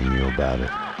reminding you about it,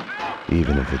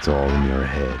 even if it's all in your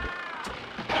head.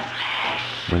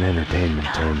 When entertainment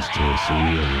turns to a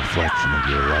surreal reflection of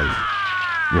your life,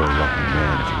 you're a lucky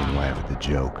man if you can laugh at the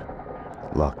joke.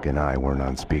 Luck and I weren't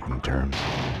on speaking terms.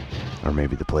 Or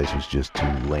maybe the place was just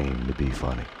too lame to be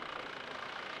funny.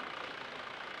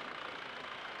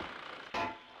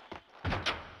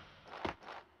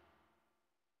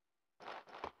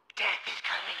 Death is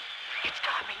coming. It's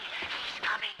coming. He's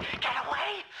coming. Get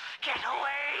away. Get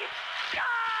away.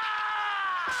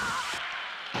 Ah!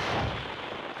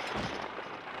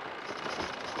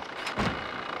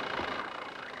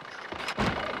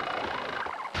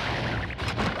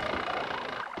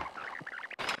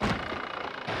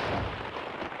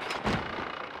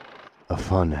 A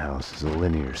fun house is a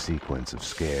linear sequence of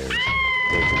scares. Take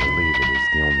it or leave it is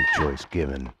the only choice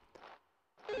given.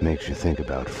 Makes you think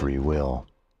about free will.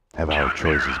 Have our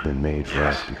choices been made for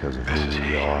us because of who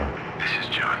we are? This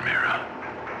is John Mira.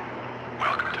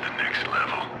 Welcome to the next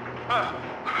level.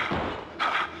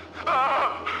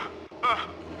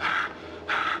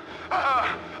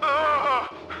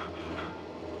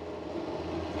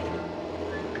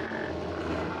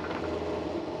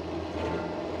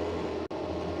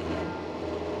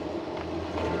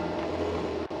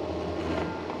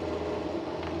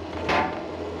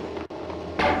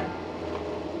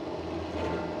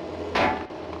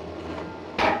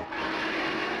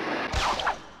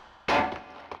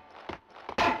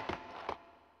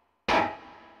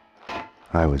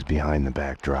 I was behind the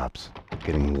backdrops,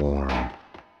 getting warm.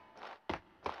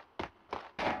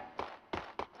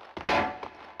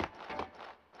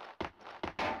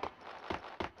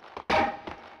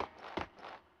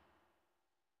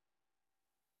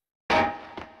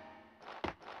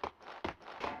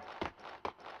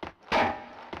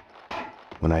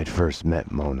 When I'd first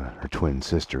met Mona, her twin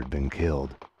sister had been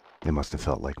killed. It must have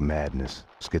felt like madness,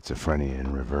 schizophrenia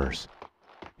in reverse.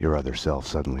 Your other self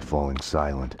suddenly falling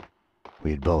silent. We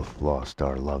had both lost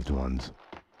our loved ones.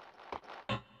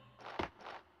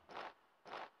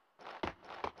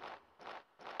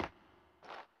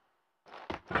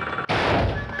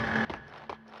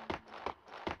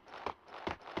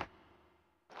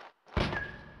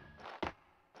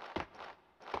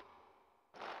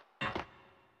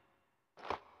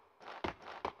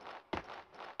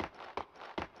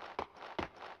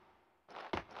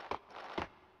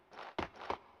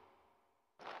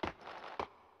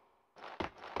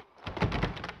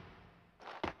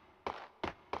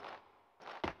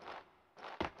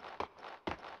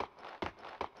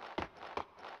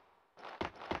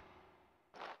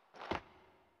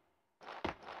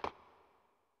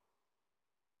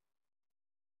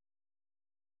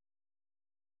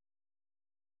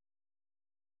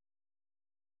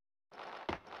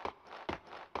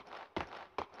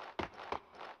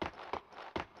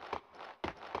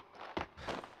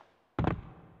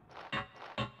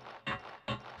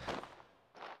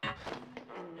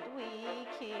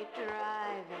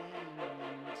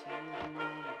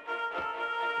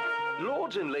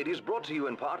 Lords and ladies, brought to you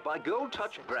in part by Gold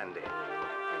Touch Brandy.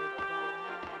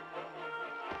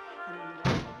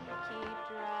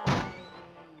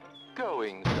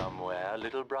 Going somewhere,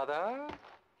 little brother?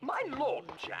 My lord,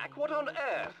 Jack, what on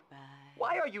earth?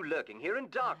 Why are you lurking here in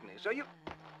darkness? Are you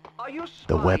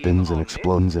The weapons and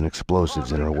explosions and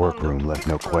explosives in her workroom left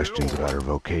no questions about her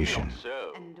vocation.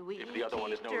 So, if the other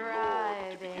one is no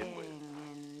lord to begin with.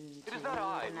 It is not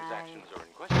I whose actions are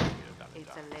in question here,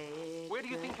 Dr. Where do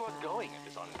you think you are going at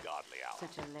this ungodly hour?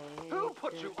 Who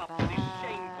put you up to this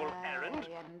shameful errand?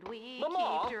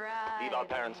 Mama, leave our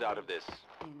parents out of this.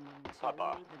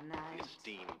 Papa, the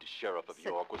esteemed Sheriff of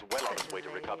York was well on his way to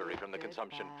recovery from the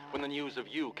consumption when the news of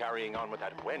you carrying on with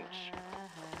that wench.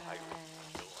 I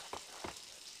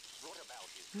brought about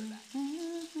his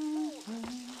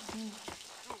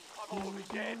Soon Papa will be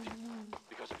dead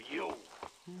because of you.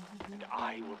 And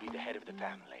I will be the head of the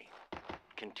family.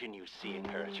 Continue seeing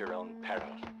her at your own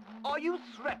peril. Are you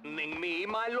threatening me,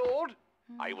 my lord?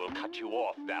 I will cut you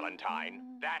off, Valentine.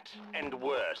 That and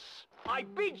worse. I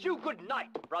bid you good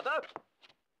night, brother.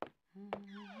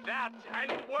 That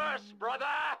and worse, brother.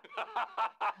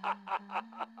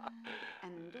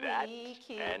 That we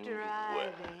keep and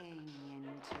worse.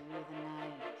 driving into the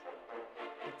night.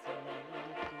 It's a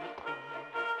late goodbye,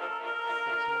 such a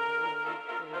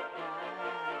late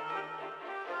goodbye.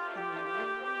 And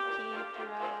we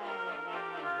keep driving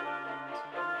into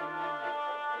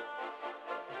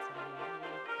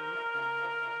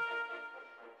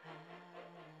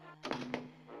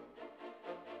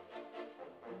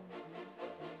the night.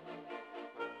 It's a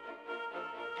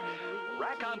late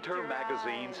Raconteur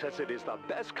magazine says it is the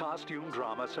best costume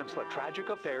drama since the tragic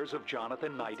affairs of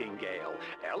Jonathan Nightingale.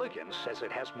 Elegance says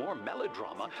it has more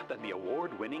melodrama than the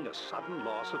award-winning A Sudden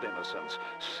Loss of Innocence.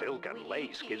 Silk and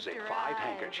Lace gives it 5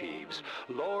 handkerchiefs.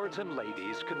 Lords and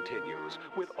Ladies continues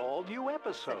with all new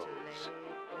episodes.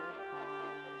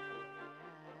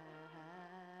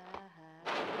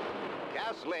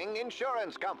 Castling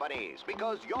Insurance Companies,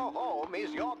 because your home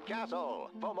is your castle.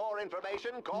 For more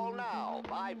information, call now.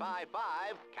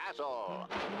 555-CASTLE.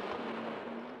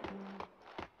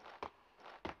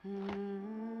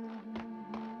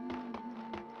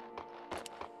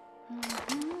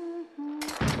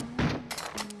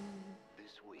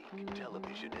 This week,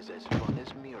 television is as fun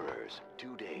as Mirrors.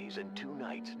 2 days and 2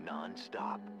 nights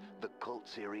non-stop. The cult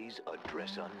series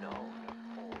Address Unknown.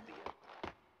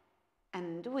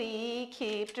 And we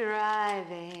keep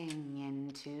driving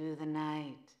into the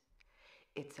night.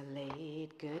 It's a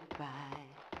late goodbye,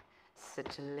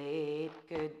 such a late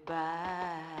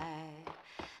goodbye.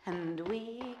 And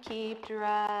we keep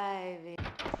driving.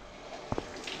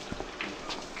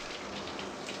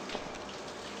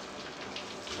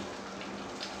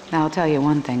 Now, I'll tell you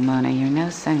one thing, Mona, you're no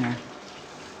singer.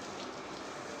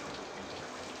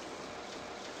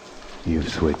 You've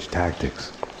switched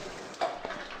tactics.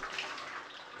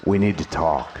 We need to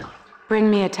talk. Bring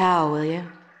me a towel, will you?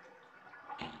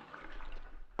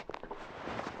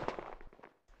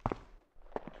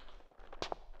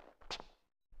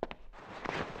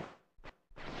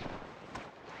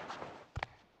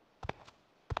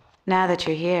 Now that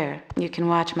you're here, you can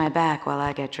watch my back while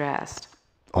I get dressed.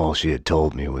 All she had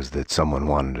told me was that someone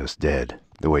wanted us dead.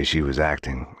 The way she was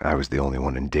acting, I was the only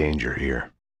one in danger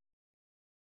here.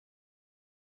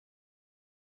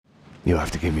 You'll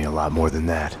have to give me a lot more than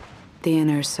that. The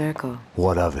Inner Circle.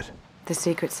 What of it? The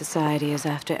secret society is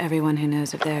after everyone who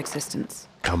knows of their existence.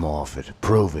 Come off it.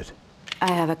 Prove it. I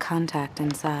have a contact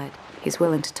inside. He's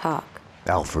willing to talk.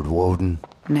 Alfred Woden?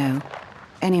 No.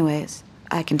 Anyways,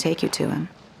 I can take you to him.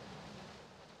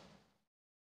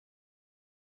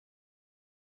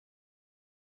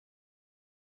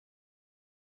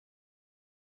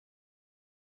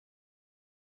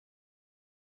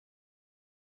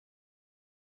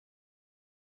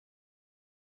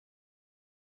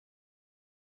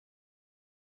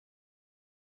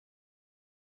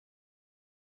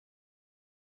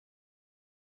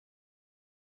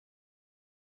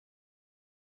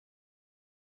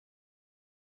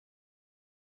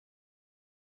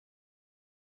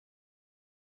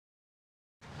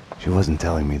 She wasn't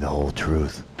telling me the whole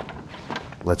truth.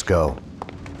 Let's go.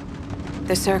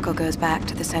 The Circle goes back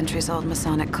to the centuries-old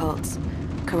Masonic cults.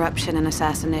 Corruption and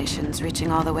assassinations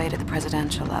reaching all the way to the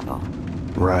presidential level.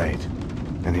 Right.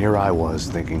 And here I was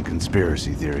thinking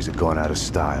conspiracy theories had gone out of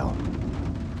style.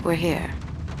 We're here.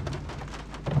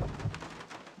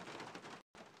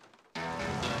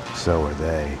 So are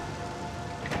they.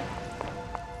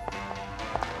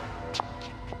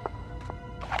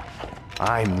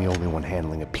 I'm the only one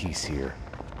handling a piece here.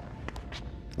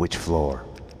 Which floor?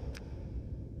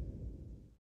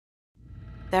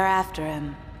 They're after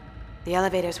him. The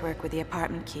elevators work with the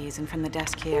apartment keys and from the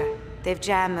desk here. They've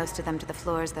jammed most of them to the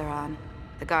floors they're on.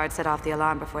 The guard set off the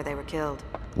alarm before they were killed.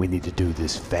 We need to do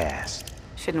this fast.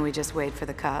 Shouldn't we just wait for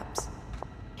the cops?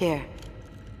 Here,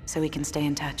 so we can stay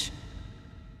in touch.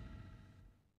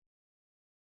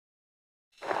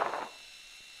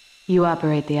 You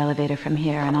operate the elevator from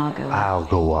here and I'll go up. I'll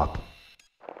go up.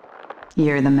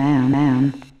 You're the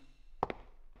man.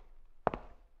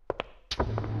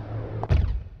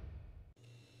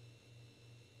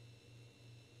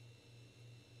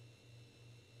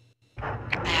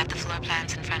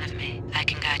 plans in front of me. I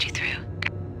can guide you through.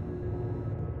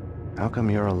 How come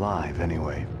you're alive,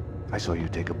 anyway? I saw you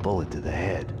take a bullet to the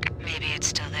head. Maybe it's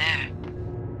still there.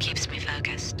 Keeps me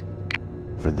focused.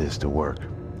 For this to work,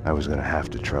 I was gonna have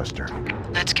to trust her.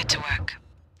 Let's get to work.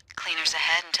 Cleaners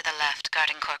ahead and to the left,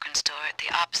 guarding Corcoran's door at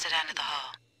the opposite end of the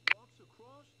hall.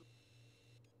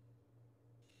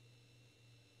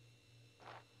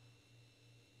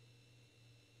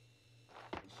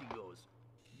 And she goes,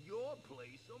 your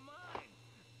place or mine?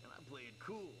 And I play it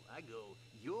cool. I go,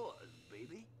 yours,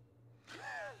 baby.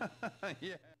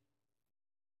 Yeah.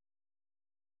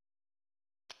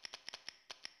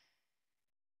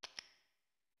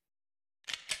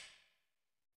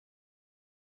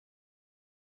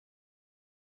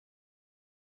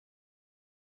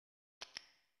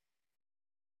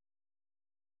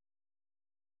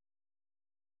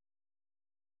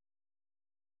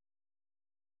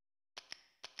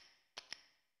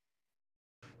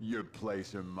 Your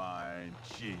place or mine,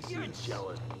 Jesus. You're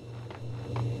jealous.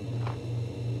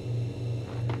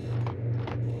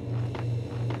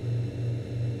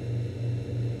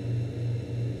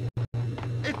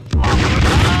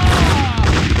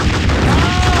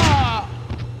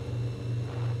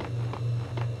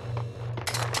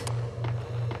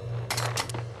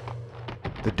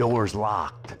 The door's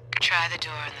locked. Try the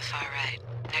door on the far right,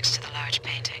 next to the large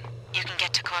painting. You can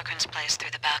get to Corcoran's place through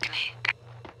the balcony.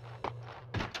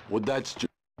 Well, that's just...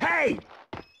 Hey!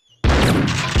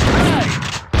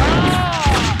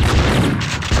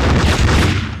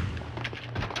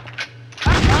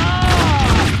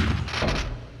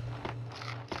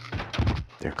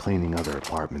 They're cleaning other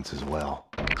apartments as well.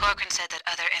 Corcoran said that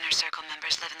other Inner Circle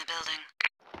members live in the building.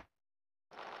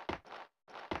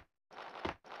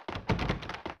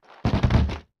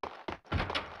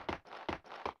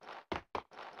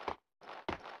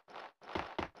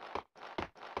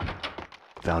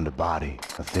 Found a body,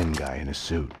 a thin guy in a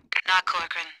suit. Not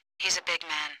Corcoran. He's a big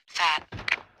man, fat.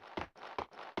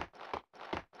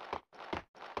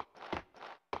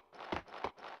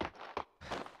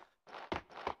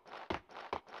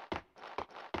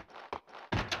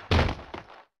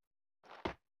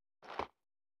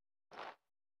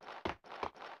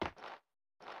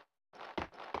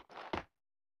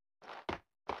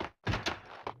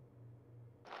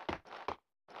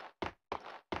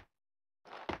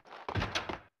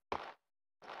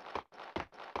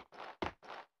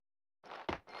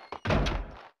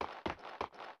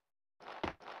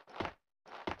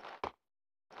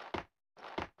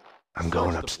 I'm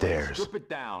going Search the place, upstairs. strip it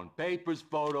down. Papers,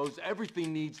 photos,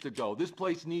 everything needs to go. This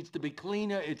place needs to be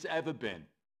cleaner it's ever been.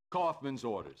 Kaufman's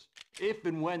orders. If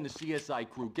and when the CSI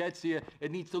crew gets here,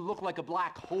 it needs to look like a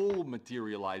black hole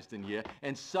materialized in here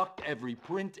and sucked every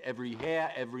print, every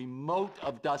hair, every mote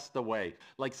of dust away.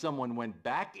 Like someone went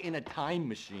back in a time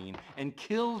machine and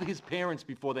killed his parents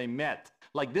before they met.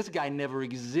 Like this guy never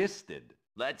existed.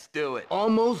 Let's do it.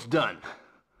 Almost done.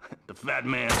 The fat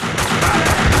man.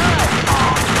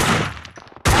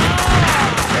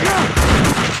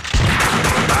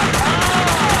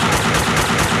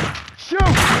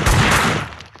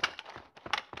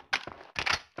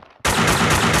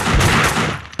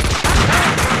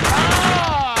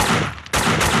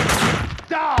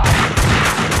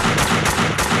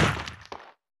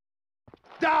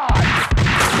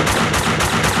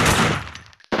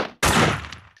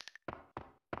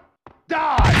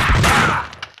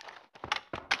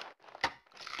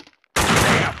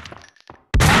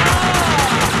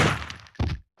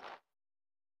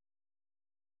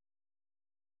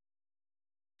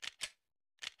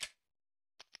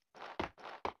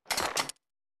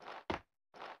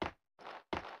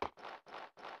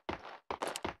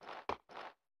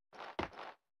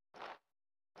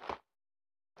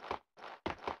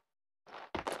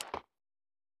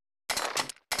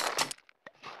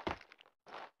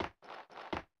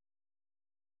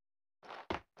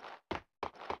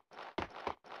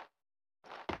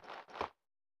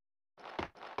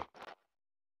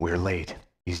 We're late.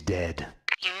 He's dead.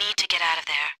 You need to get out of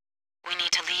there. We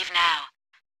need to leave now.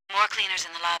 More cleaners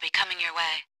in the lobby coming your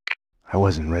way. I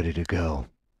wasn't ready to go.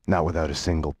 Not without a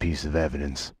single piece of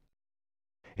evidence.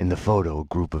 In the photo, a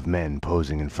group of men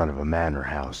posing in front of a manor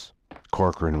house.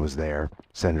 Corcoran was there.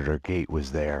 Senator Gate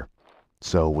was there.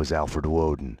 So was Alfred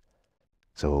Woden.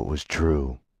 So it was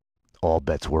true. All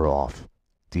bets were off.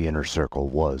 The Inner Circle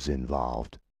was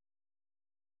involved.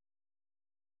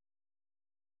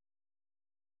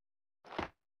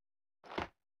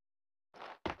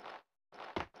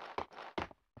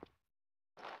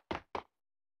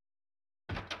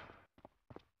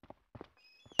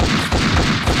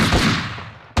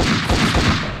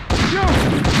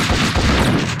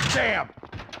 Damn!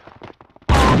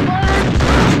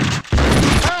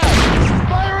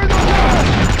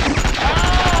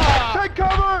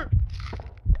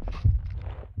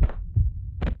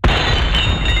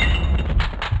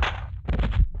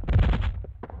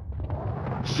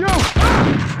 Shoot!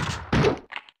 Ah!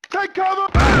 Take cover!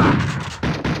 Ah!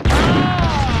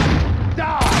 Ah!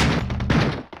 Die!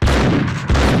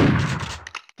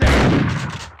 Damn!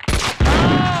 Ah!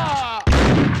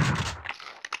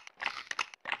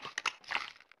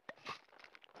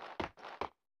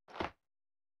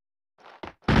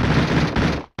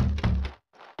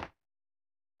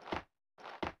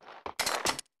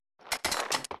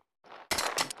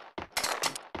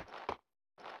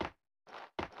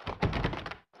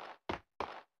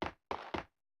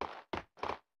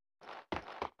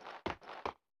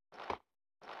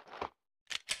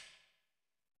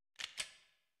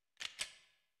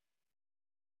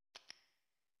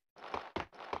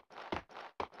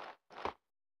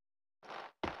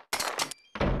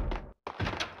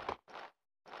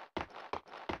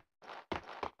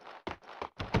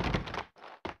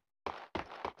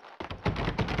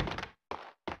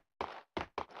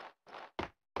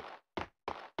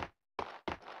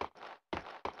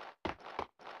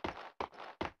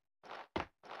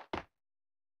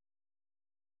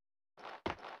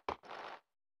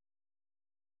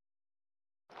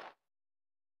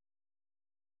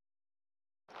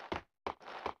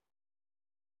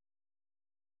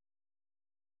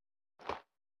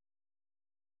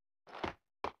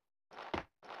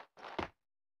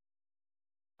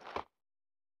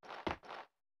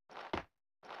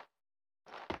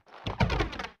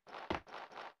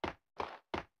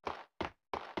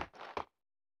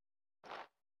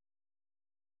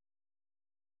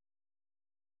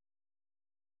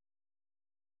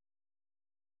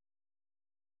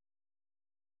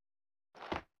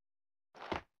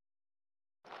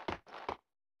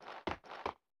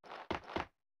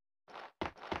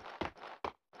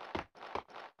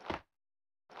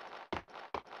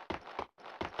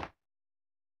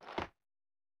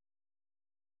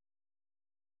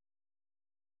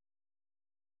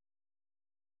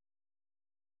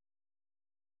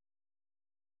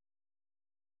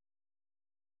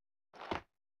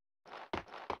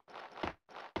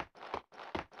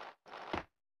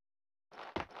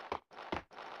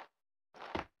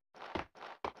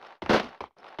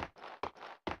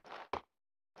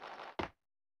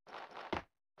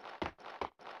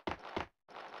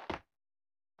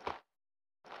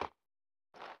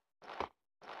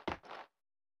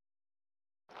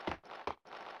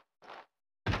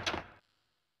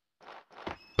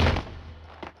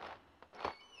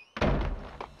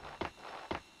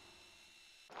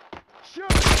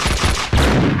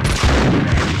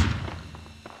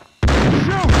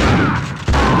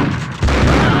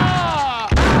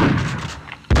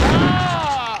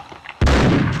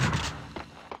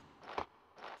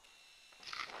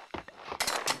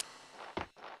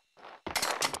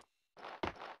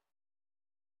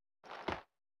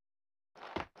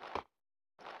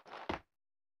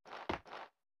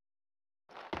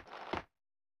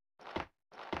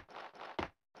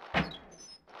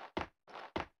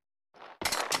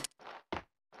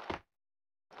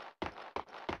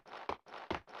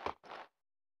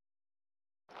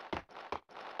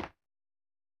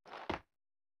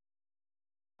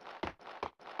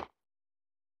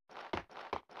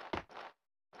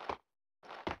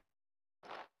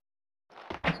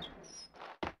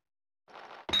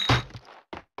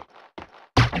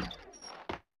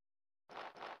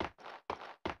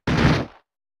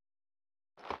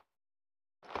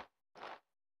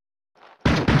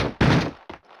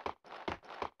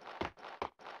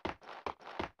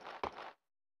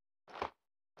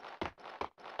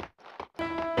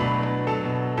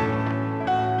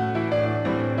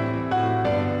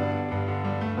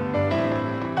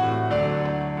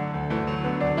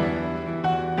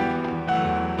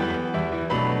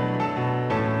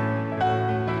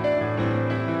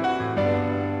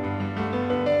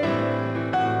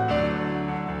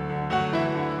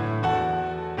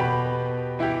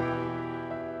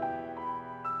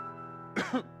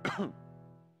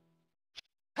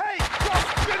 Hey, go!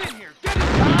 Get in here! Get in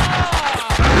here!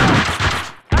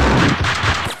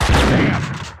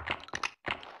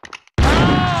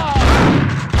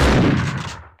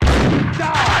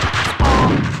 Damn!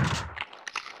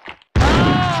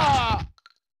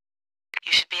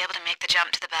 You should be able to make the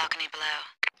jump to the balcony below.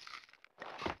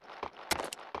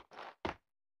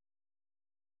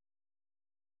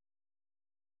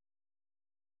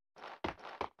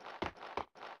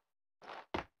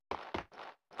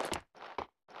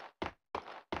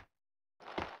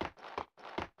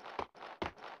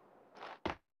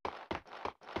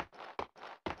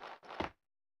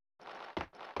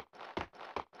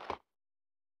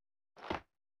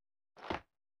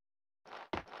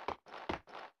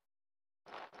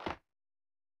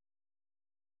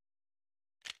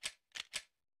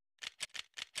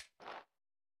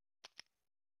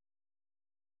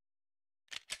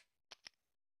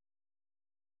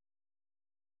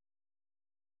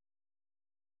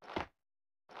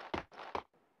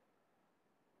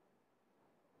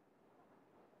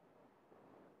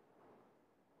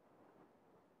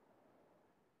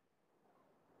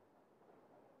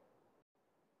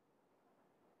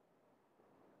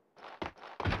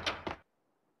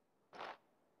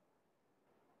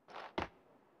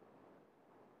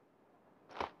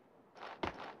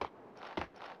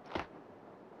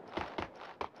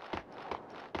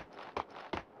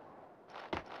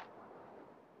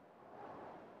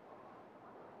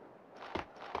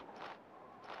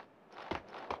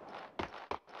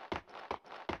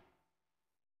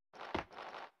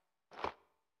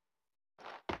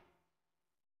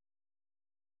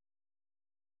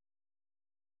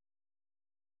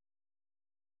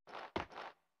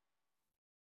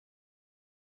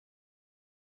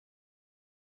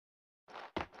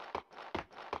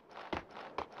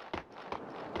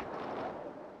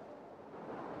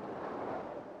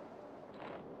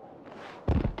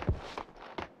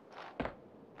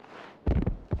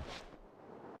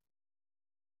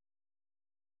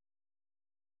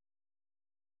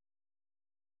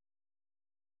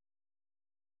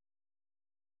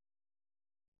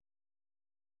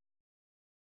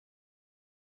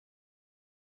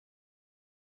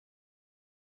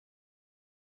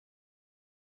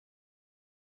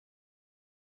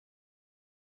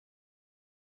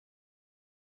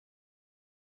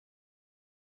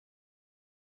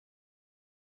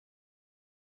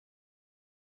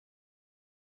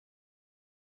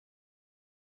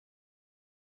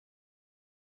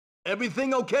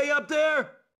 Everything okay up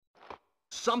there?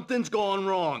 Something's gone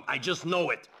wrong. I just know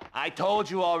it. I told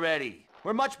you already.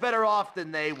 We're much better off than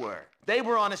they were. They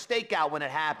were on a stakeout when it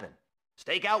happened.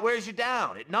 Stakeout wears you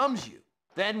down. It numbs you.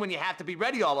 Then when you have to be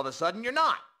ready all of a sudden, you're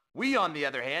not. We, on the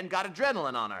other hand, got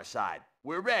adrenaline on our side.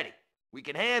 We're ready. We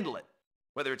can handle it.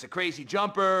 Whether it's a crazy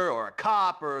jumper, or a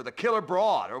cop, or the killer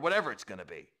broad, or whatever it's gonna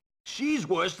be. She's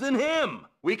worse than him.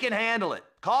 We can handle it.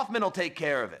 Kaufman will take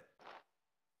care of it.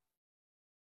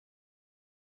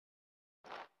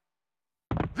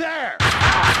 There!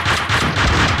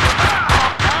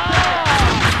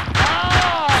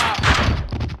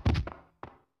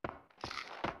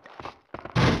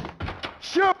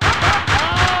 Shoot!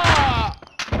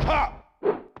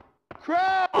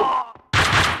 Crap!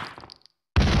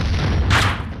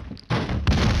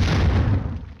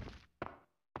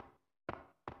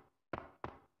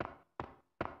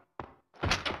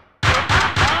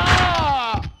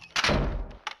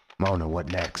 Mona, what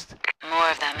next?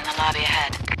 More of them in the lobby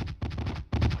ahead.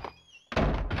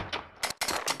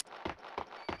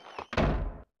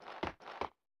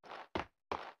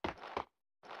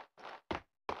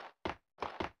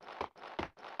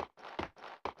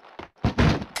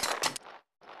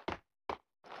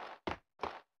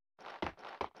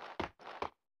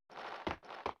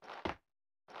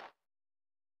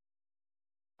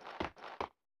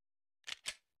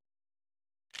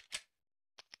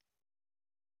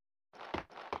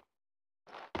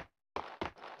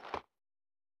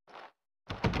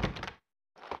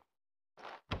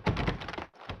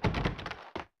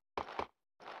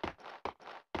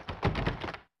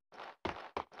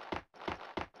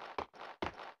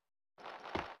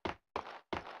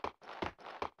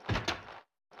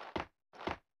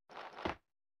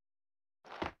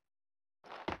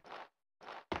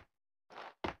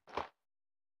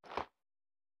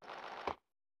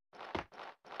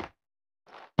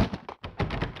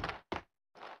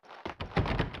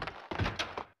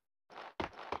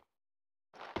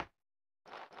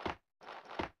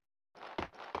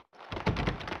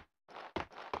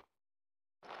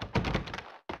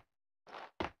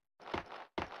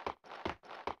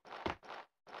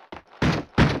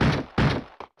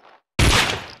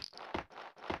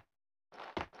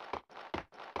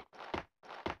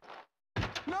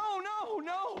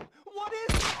 No! What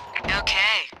is it?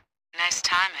 Okay. Nice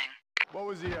timing. What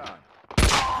was he on?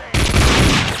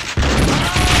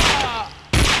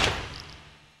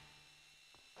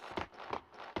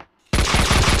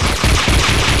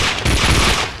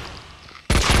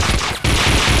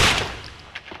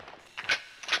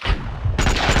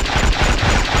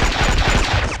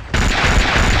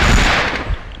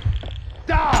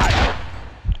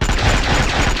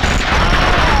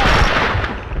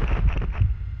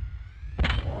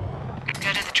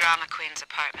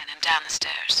 Apartment and down the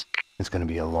stairs. It's gonna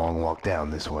be a long walk down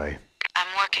this way. I'm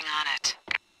working on it.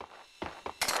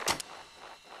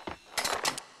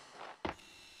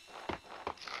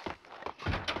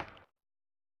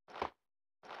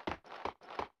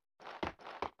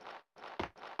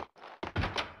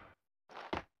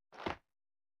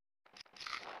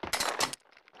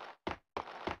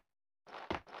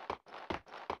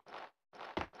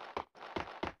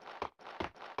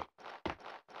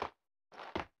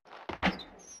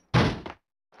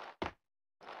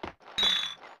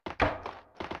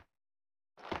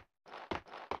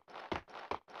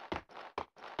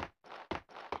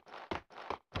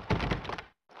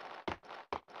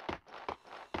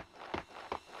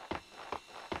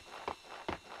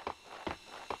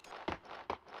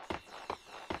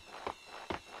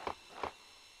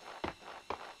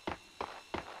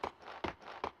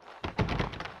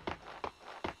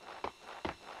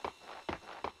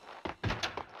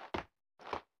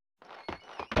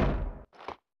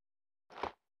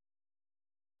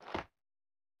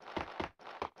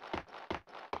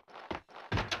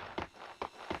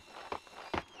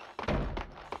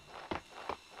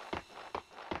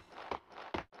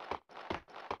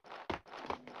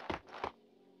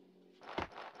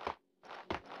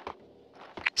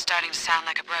 Starting to sound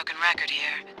like a broken record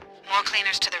here. More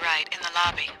cleaners to the right, in the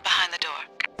lobby, behind the door.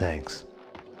 Thanks.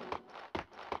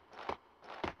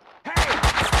 Hey!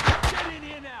 Get in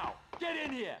here now! Get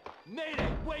in here!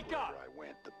 Mayday, wake up! Wherever I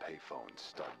went, the payphone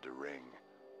started to ring.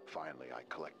 Finally, I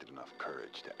collected enough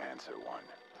courage to answer one.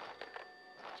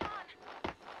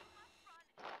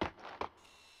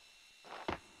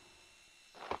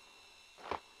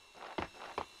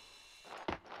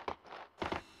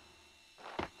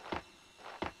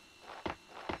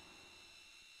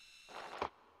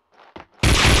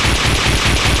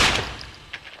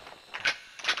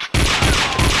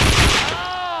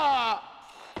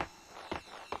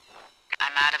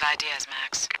 I'm out of ideas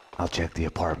I'll check the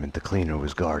apartment the cleaner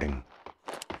was guarding.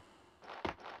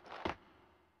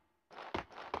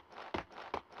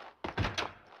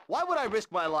 Why would I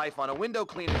risk my life on a window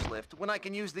cleaner's lift when I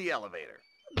can use the elevator?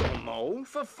 Don't know.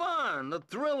 For fun. The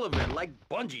thrill of it, like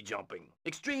bungee jumping.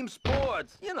 Extreme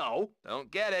sports, you know.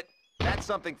 Don't get it. That's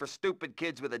something for stupid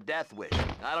kids with a death wish.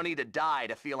 I don't need to die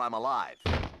to feel I'm alive.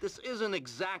 This isn't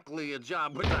exactly a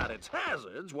job without its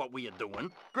hazards, what we are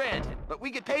doing. Granted, but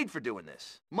we get paid for doing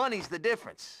this. Money's the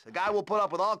difference. A guy will put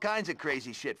up with all kinds of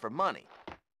crazy shit for money.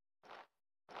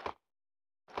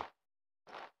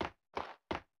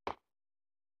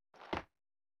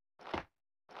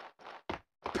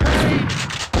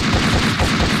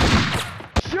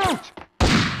 Shoot!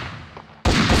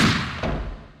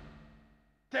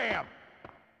 Damn!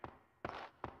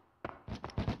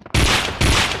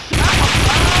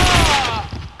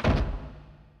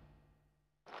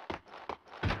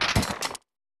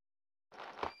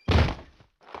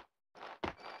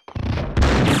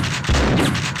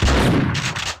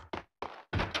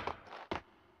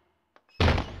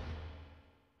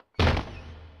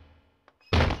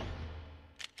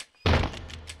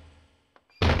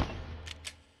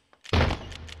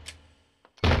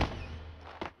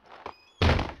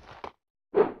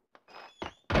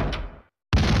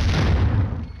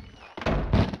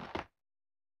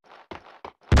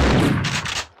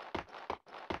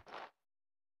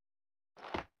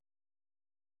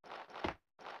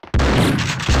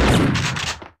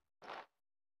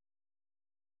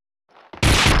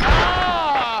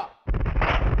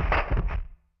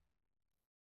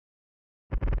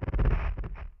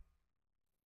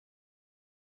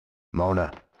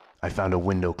 Mona, I found a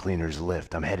window cleaner's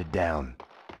lift. I'm headed down.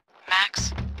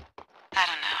 Max? I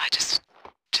don't know. I just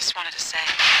wanted to say.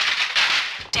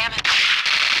 Damn it.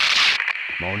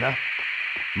 Mona?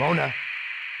 Mona?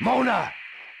 Mona!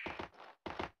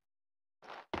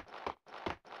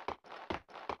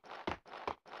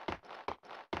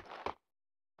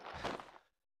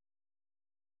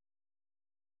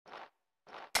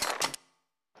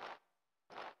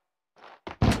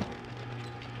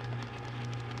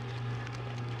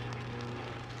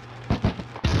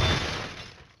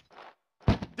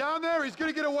 Down there, he's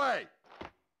gonna get away!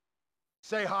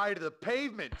 Say hi to the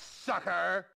pavement,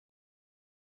 sucker!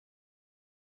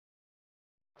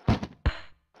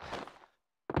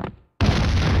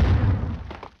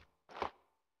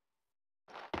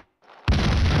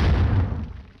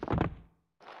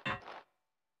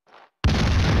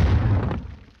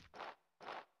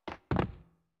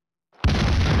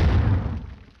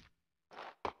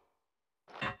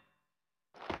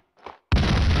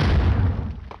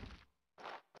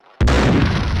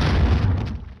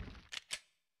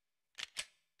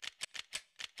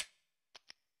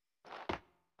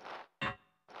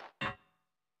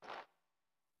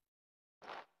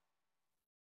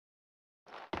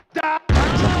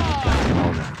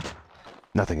 Mona.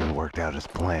 Nothing had worked out as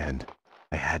planned.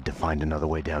 I had to find another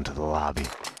way down to the lobby.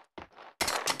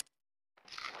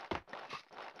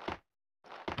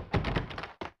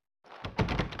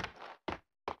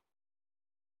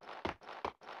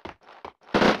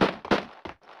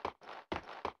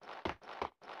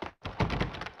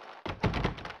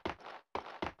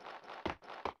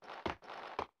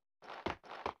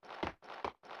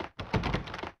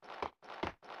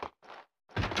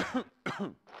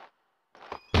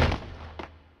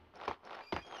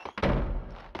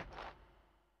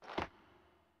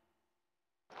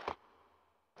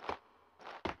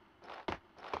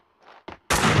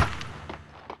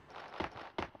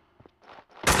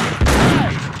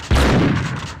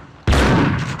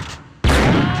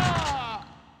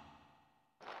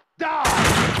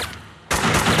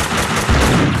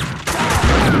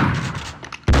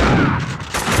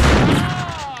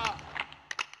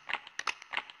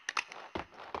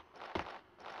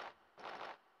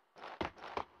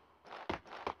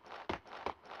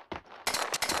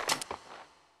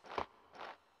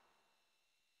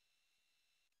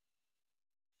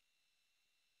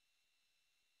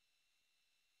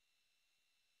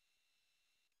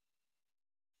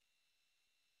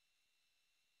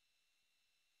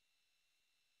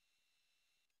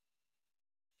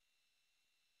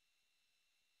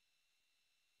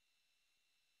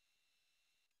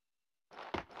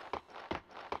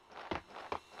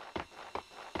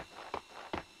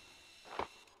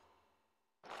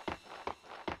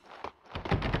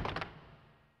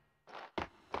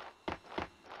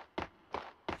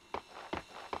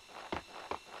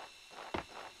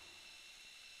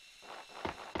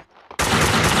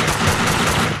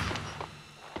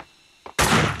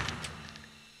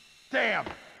 Damn!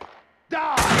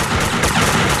 Die!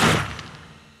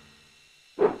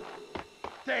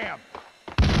 Damn!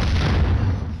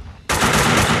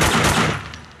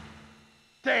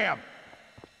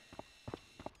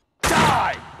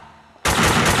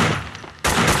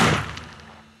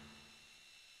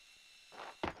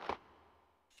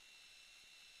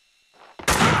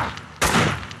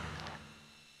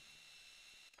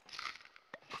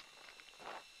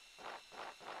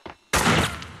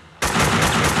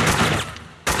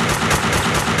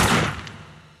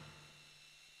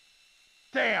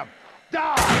 Damn!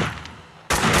 Die!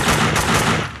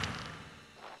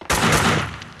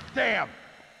 Damn!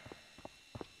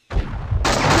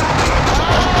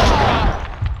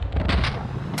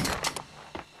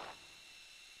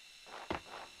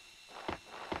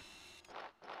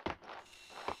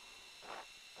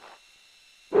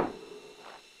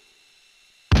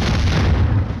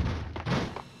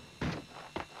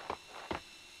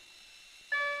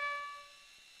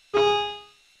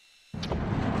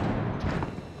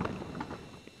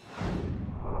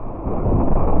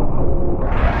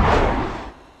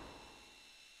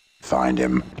 Find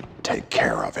him. Take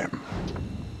care of him.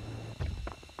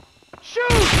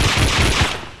 Shoot!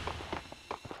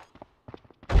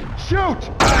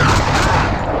 Shoot!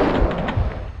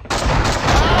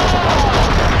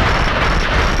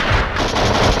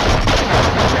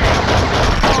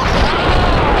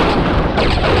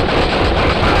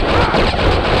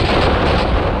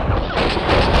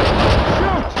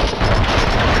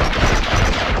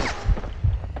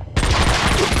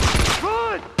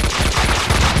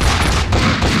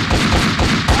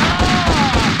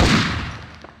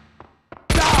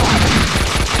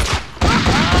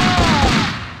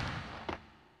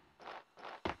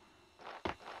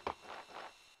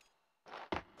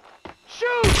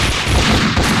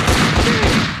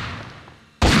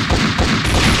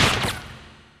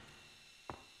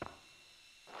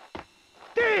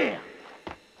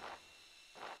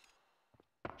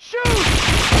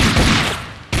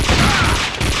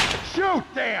 Shoot,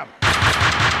 damn!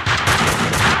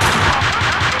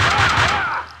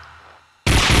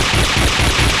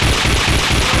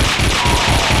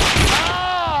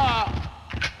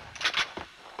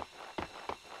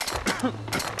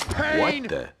 Payne! What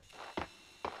the?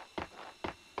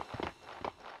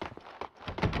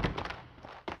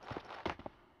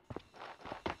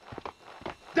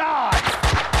 Die!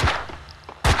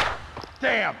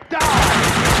 Damn, die!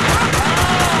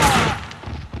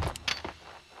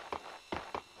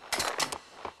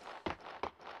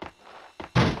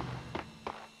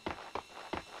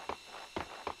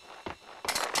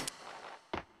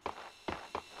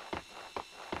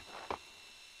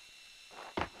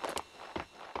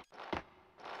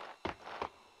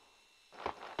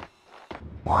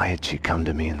 Why had she come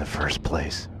to me in the first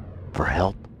place? For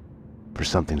help? For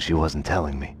something she wasn't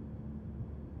telling me?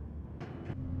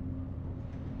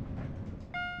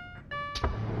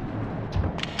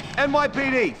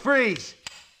 NYPD, freeze!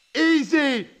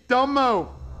 Easy! Don't move!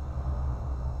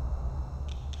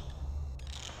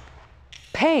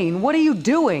 Payne, what are you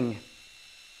doing?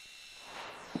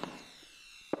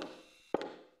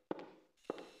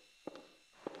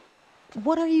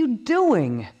 What are you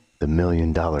doing? The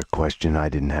million-dollar question I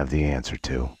didn't have the answer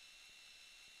to.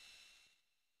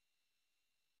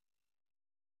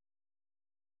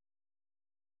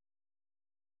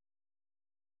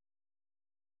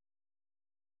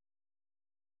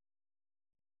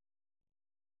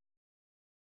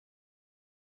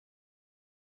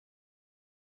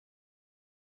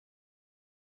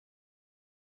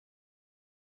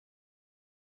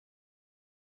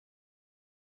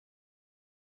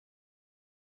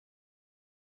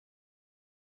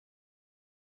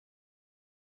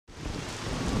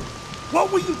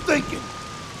 What were you thinking?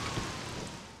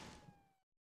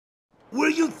 Were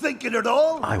you thinking at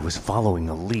all? I was following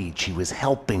a lead. She was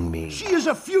helping me. She is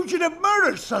a fugitive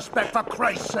murder suspect, for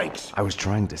Christ's sakes! I was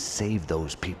trying to save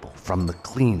those people from the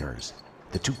cleaners.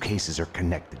 The two cases are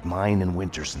connected, mine and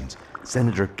Winterson's.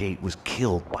 Senator Gate was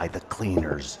killed by the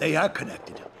cleaners. They are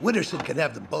connected. Winterson can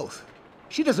have them both.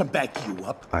 She doesn't back you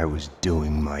up. I was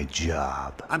doing my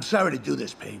job. I'm sorry to do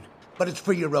this, Payne, but it's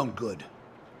for your own good.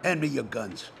 Hand me your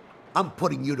guns. I'm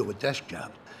putting you to a desk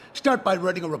job. Start by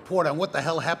writing a report on what the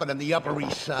hell happened on the Upper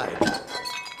East Side.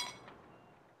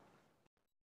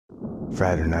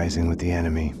 Fraternizing with the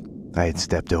enemy, I had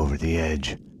stepped over the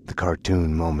edge. The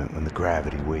cartoon moment when the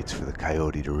gravity waits for the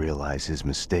coyote to realize his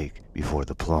mistake before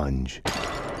the plunge.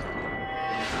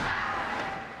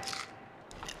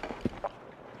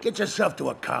 Get yourself to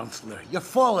a counselor. You're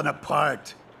falling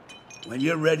apart. When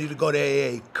you're ready to go to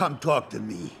AA, come talk to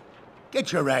me.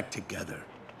 Get your act together.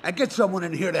 And get someone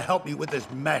in here to help me with this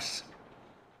mess.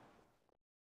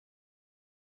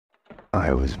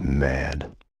 I was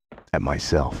mad. At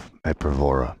myself, at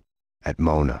Bravura, at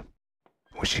Mona.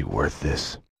 Was she worth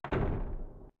this?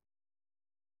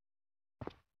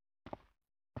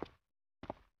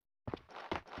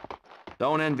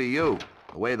 Don't envy you,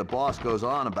 the way the boss goes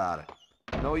on about it.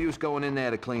 No use going in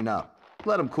there to clean up.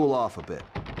 Let him cool off a bit.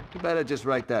 You better just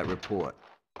write that report.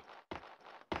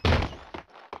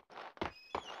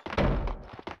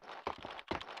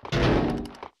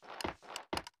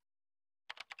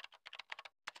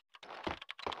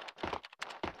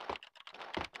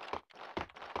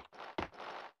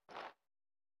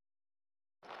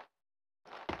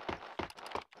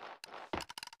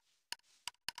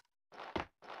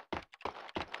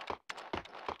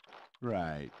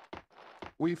 Right.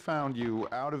 We found you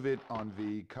out of it on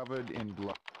V, covered in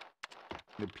blood.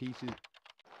 The pieces,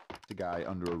 the guy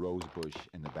under a rose bush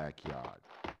in the backyard.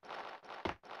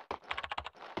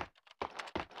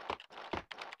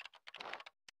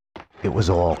 It was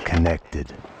all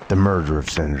connected. The murder of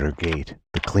Senator Gate,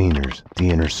 the cleaners, the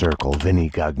inner circle, Vinnie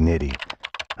Gognitti.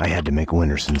 I had to make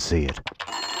Winterson see it.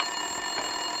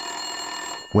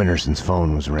 Winterson's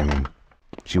phone was ringing.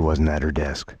 She wasn't at her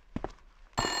desk.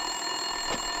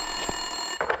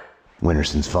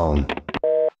 Winterson's phone.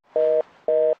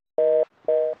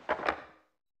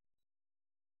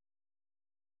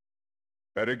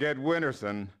 Better get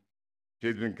Winterson.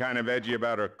 She's been kind of edgy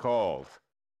about her calls.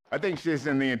 I think she's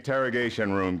in the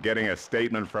interrogation room getting a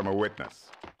statement from a witness.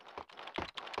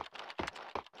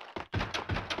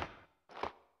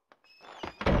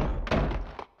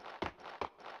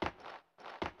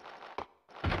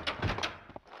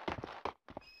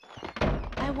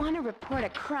 I want to report a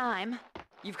crime.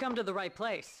 You've come to the right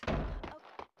place.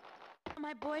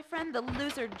 My boyfriend, the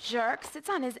loser jerk, sits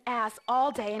on his ass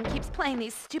all day and keeps playing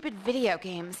these stupid video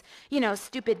games. You know,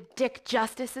 stupid Dick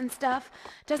Justice and stuff.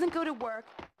 Doesn't go to work.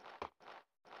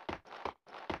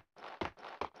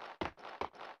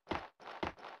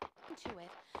 To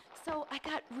it. So I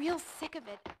got real sick of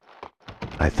it.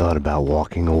 I thought about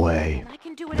walking away, I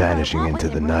can do whatever I vanishing want with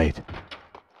into the him, right? night.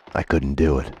 I couldn't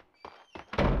do it.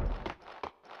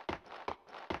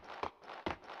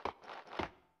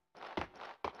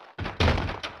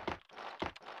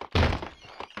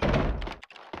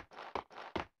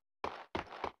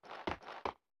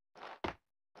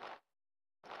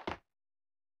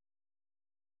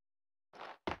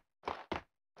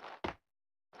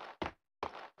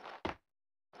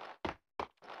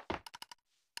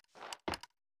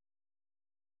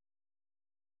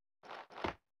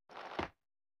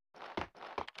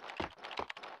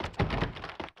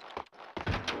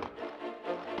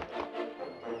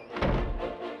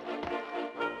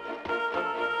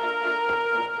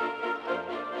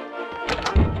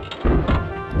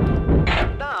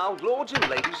 Now, Lords and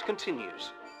Ladies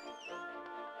continues.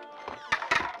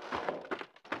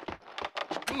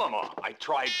 Mama, I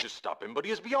tried to stop him, but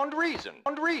he is beyond reason.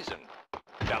 Beyond reason.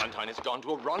 Valentine has gone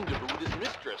to a rendezvous with his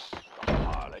mistress, the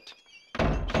harlot.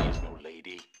 She is no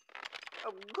lady.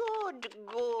 Oh, good,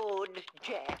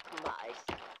 Jack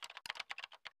Mice.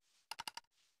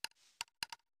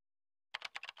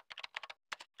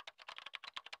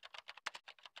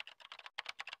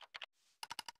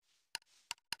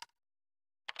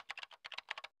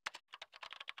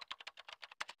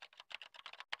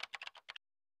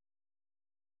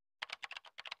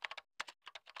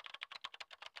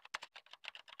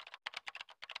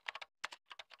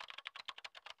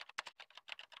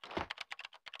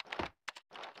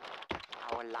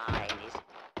 Our line is...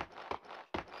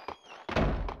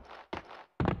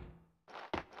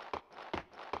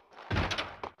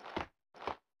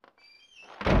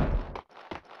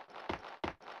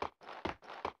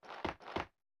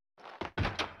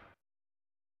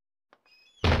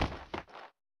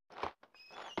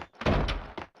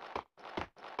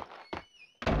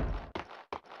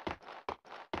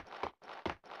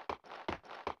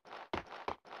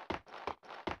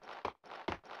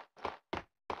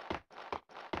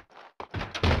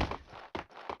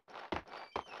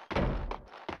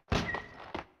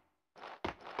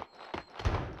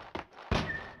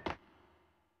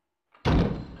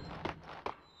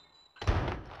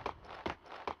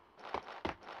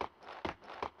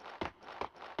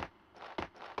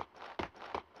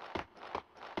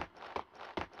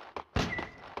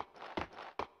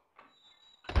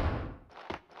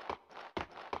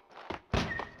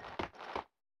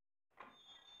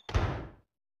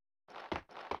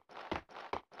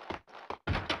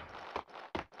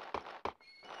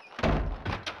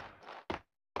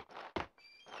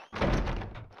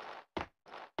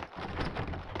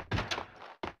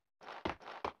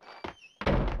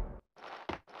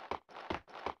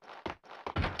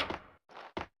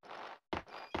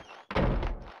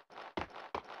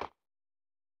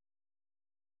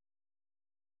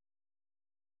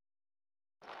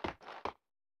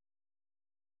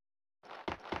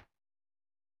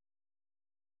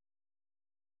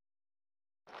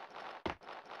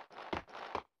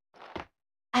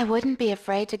 I wouldn't be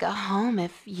afraid to go home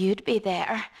if you'd be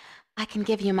there. I can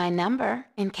give you my number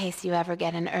in case you ever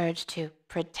get an urge to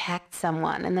protect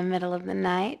someone in the middle of the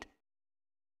night.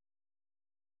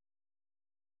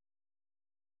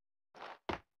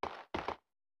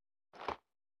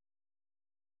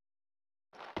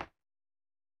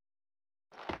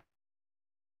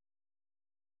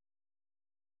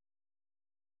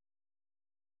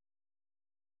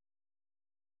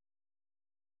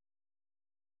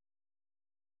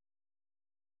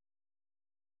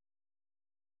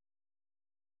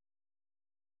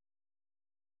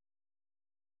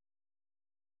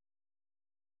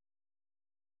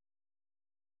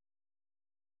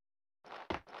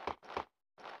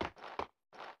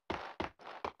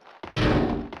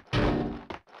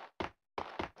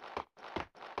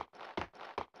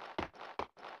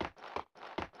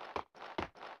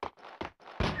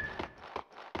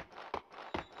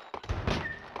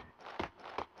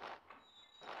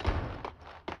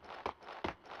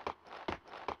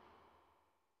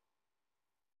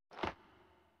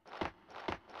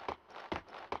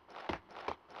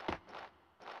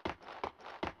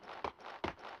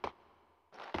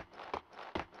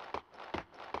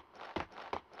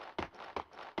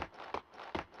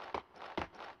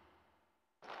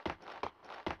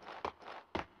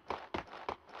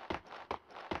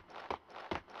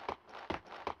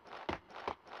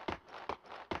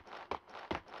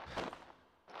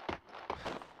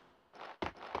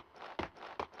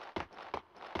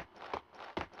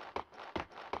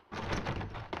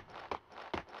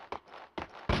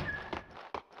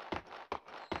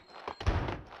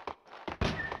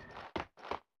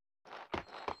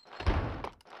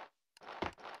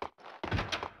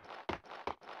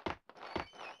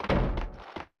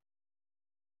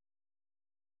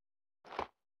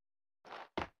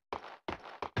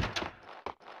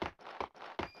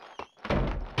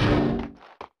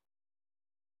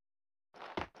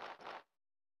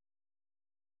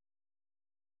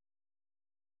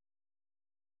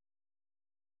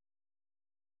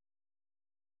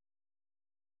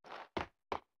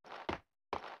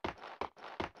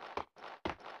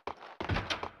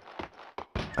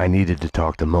 I needed to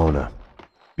talk to Mona.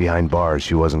 Behind bars,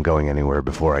 she wasn't going anywhere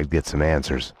before I'd get some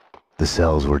answers. The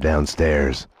cells were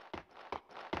downstairs.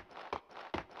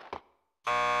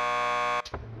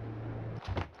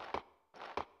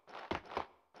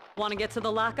 Want to get to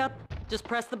the lockup? Just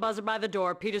press the buzzer by the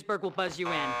door. Petersburg will buzz you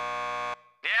in.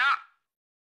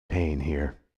 Payne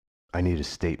here. I need a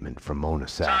statement from Mona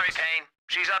Sachs. Sorry, Payne.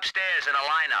 She's upstairs in a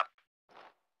lineup.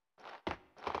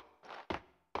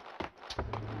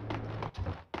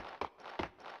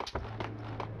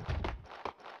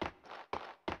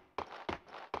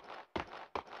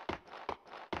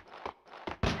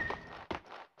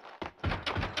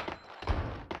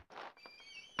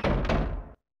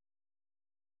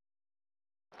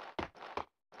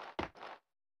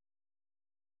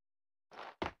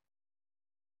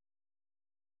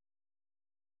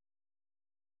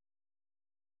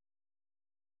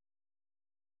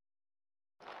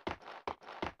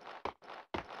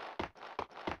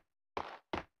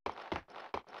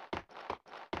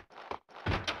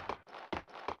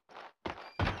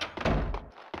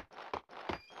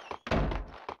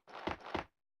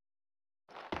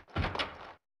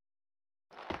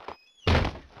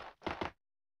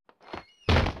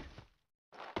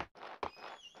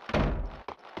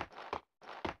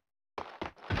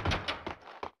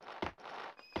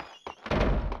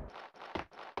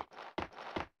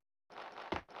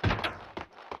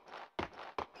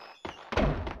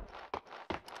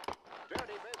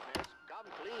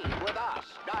 With us,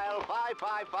 dial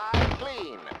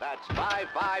 555-CLEAN. That's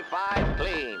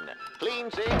 555-CLEAN.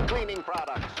 Clean Sing Cleaning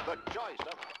Products, the choice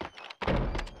of...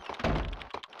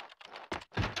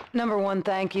 Number 1,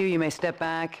 thank you. You may step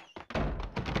back.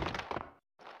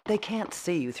 They can't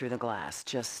see you through the glass.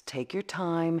 Just take your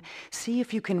time. See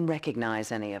if you can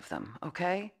recognize any of them,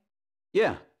 okay?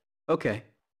 Yeah, okay.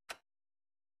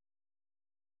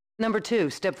 Number 2,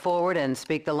 step forward and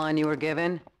speak the line you were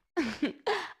given.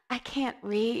 I can't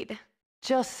read.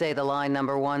 Just say the line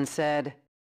number 1 said.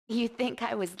 You think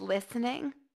I was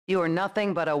listening? You are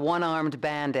nothing but a one-armed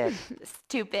bandit.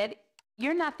 Stupid.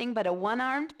 You're nothing but a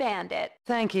one-armed bandit.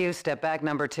 Thank you. Step back,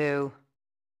 number 2.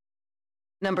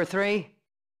 Number 3.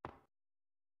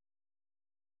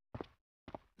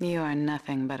 You are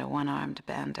nothing but a one-armed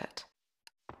bandit.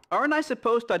 Aren't I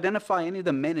supposed to identify any of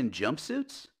the men in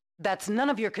jumpsuits? That's none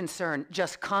of your concern.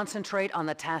 Just concentrate on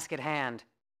the task at hand.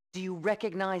 Do you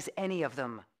recognize any of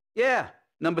them? Yeah,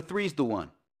 number 3's the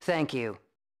one. Thank you.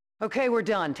 Okay, we're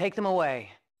done. Take them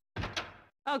away.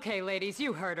 Okay, ladies,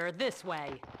 you heard her. This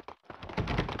way.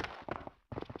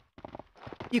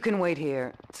 You can wait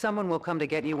here. Someone will come to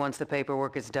get you once the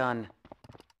paperwork is done.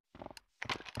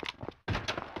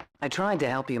 I tried to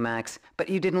help you, Max, but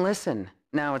you didn't listen.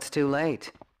 Now it's too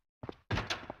late.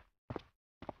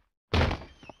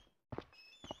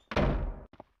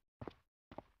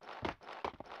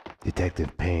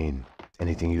 Detective Payne,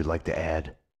 anything you'd like to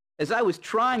add? As I was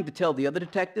trying to tell the other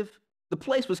detective, the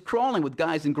place was crawling with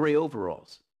guys in gray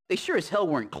overalls. They sure as hell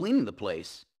weren't cleaning the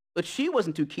place, but she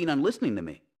wasn't too keen on listening to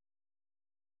me.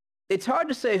 It's hard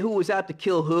to say who was out to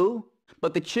kill who,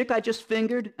 but the chick I just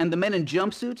fingered and the men in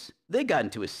jumpsuits, they got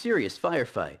into a serious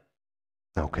firefight.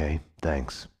 Okay,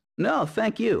 thanks. No,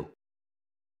 thank you.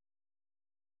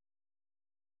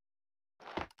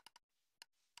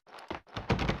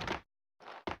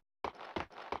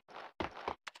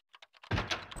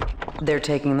 They're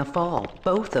taking the fall,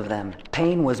 both of them.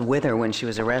 Payne was with her when she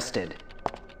was arrested.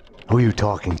 Who are you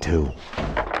talking to?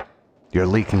 You're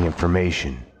leaking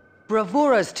information.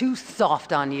 Bravura's too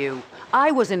soft on you. I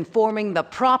was informing the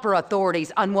proper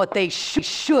authorities on what they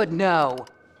should know.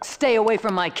 Stay away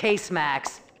from my case,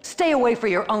 Max. Stay away for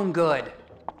your own good.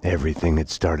 Everything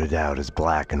had started out as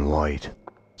black and white.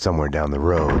 Somewhere down the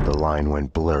road, the line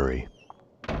went blurry.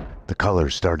 The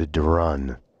colors started to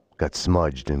run, got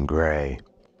smudged and gray.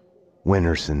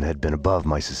 Winterson had been above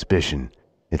my suspicion.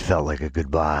 It felt like a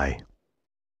goodbye.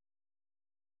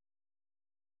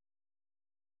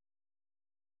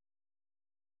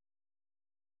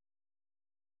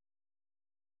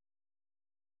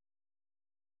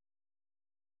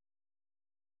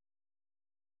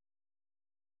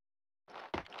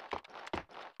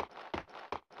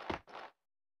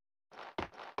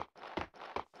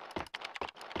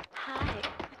 Hi.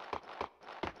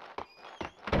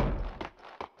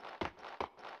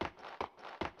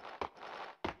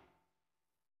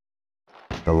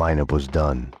 The lineup was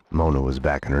done. Mona was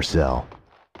back in her cell.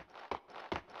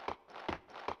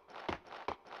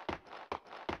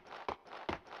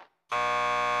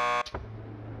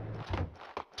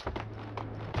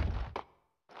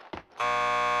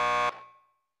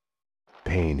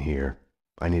 Payne here.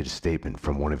 I need a statement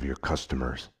from one of your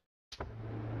customers.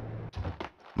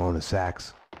 Mona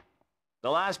Sachs? The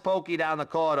last pokey down the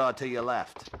corridor to your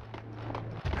left.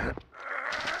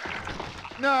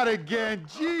 Not again,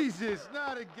 Jesus,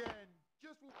 not again.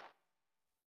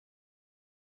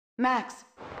 Max,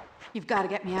 you've got to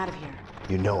get me out of here.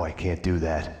 You know I can't do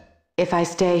that. If I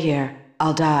stay here,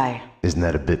 I'll die. Isn't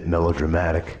that a bit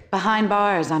melodramatic? Behind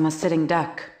bars, I'm a sitting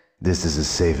duck. This is as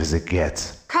safe as it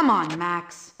gets. Come on,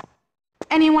 Max.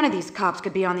 Any one of these cops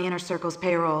could be on the Inner Circle's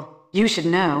payroll. You should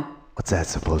know. What's that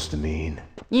supposed to mean?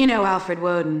 You know Alfred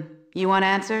Woden. You want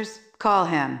answers? Call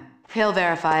him. He'll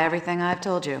verify everything I've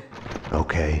told you.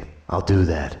 Okay, I'll do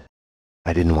that.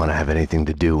 I didn't want to have anything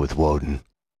to do with Woden.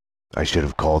 I should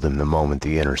have called him the moment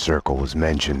the Inner Circle was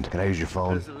mentioned. Can I use your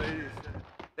phone?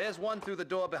 There's one through the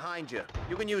door behind you.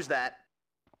 You can use that.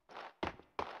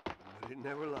 But it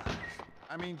never lies.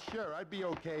 I mean, sure, I'd be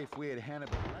okay if we had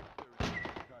Hannibal Lecter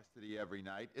in custody every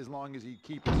night, as long as he'd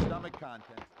keep his stomach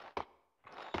contents.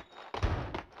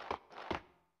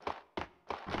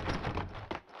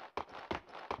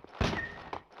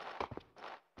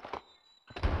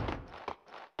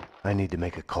 I need to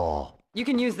make a call. You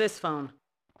can use this phone.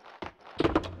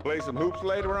 Play some hoops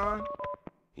later on?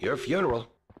 Your funeral.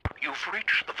 You've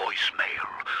reached the voicemail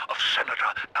of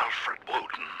Senator Alfred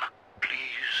Woden.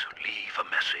 Please leave a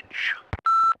message.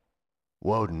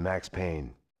 Woden, Max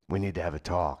Payne. We need to have a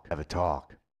talk.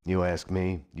 You ask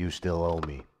me, you still owe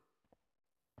me.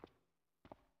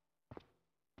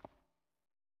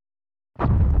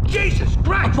 Jesus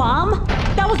Christ! A bomb?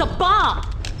 That was a bomb!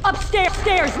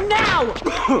 Upstairs now!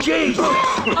 Jesus!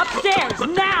 Upstairs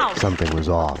now! Something was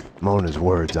off. Mona's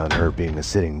words on her being a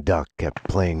sitting duck kept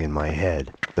playing in my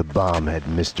head. The bomb had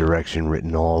misdirection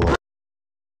written all over.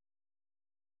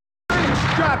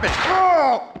 Drop it!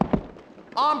 Oh!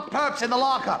 Armed perps in the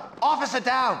lockup. Officer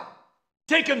down.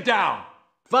 Take him down.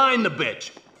 Find the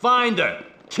bitch. Find her.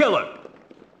 Kill her.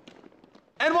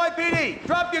 NYPD,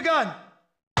 drop your gun.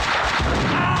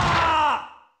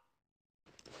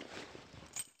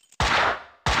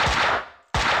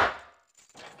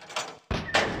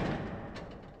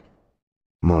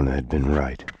 Mona had been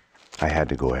right. I had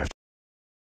to go after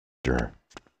her.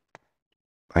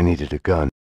 I needed a gun.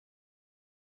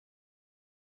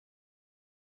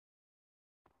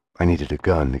 I needed a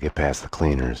gun to get past the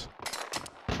cleaners.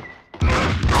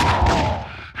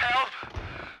 Help!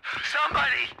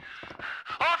 Somebody!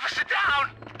 Officer down!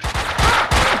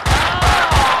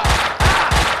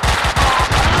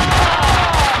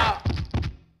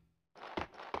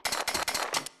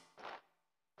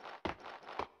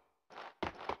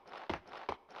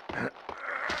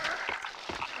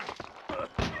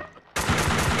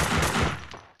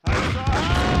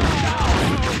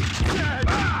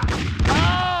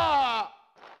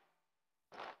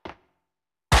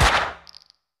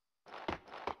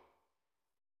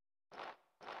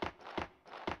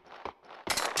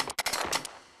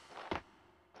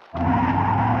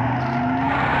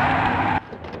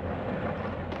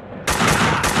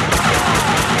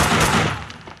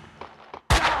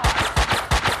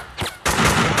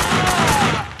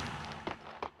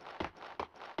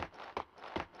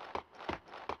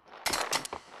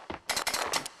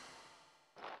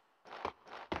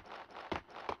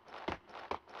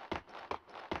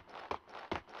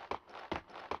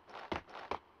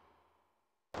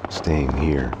 Staying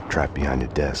here, trapped behind a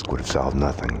desk, would have solved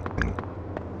nothing.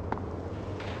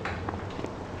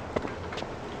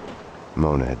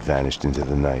 Mona had vanished into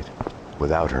the night.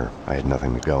 Without her, I had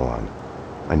nothing to go on.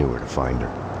 I knew where to find her.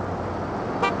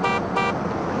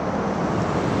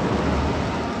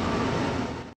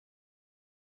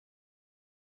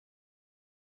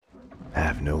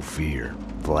 Have no fear.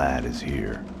 Vlad is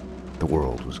here. The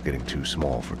world was getting too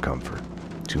small for comfort.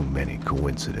 Too many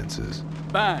coincidences.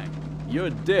 Bang!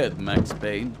 You're dead, Max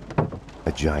Payne.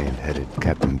 A giant-headed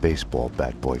Captain Baseball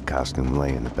bat boy costume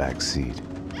lay in the back seat.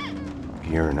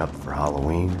 Gearing up for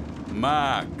Halloween?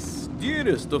 Max,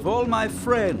 dearest of all my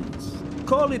friends.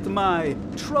 Call it my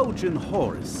Trojan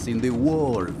horse in the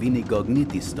war Vinnie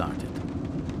Gognitti started.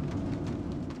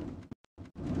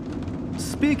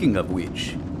 Speaking of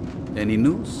which, any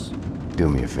news? Do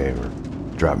me a favor.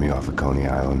 Drop me off at Coney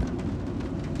Island.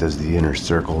 Does the Inner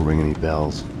Circle ring any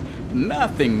bells?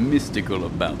 Nothing mystical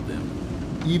about them,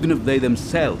 even if they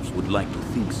themselves would like to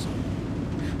think so.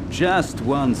 Just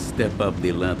one step up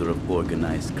the ladder of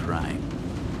organized crime.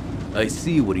 I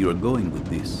see where you're going with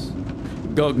this.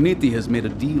 Gognitti has made a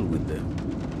deal with them.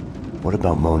 What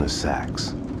about Mona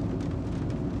Sachs?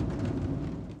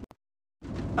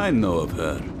 I know of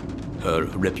her. Her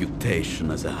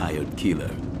reputation as a hired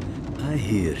killer. I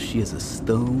hear she is a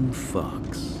stone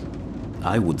fox.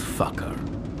 I would fuck her.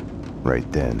 Right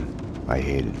then, I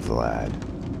hated Vlad.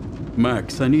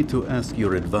 Max, I need to ask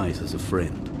your advice as a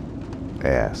friend.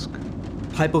 Ask.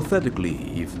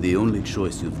 Hypothetically, if the only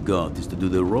choice you've got is to do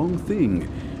the wrong thing,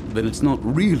 then it's not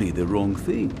really the wrong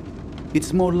thing.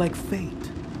 It's more like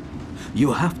fate.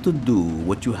 You have to do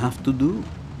what you have to do.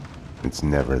 It's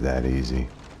never that easy.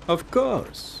 Of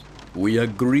course. We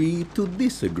agree to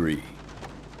disagree.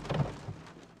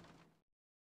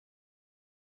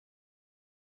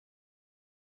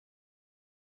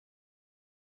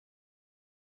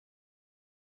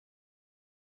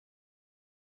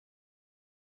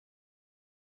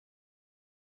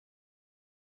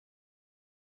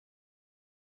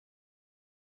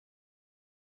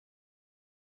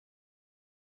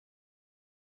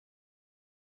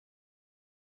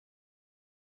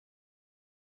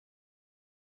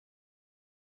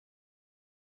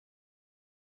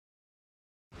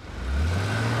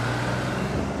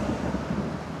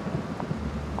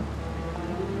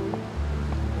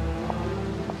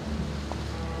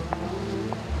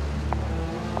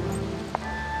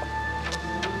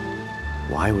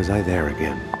 Why was I there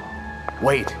again?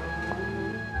 Wait.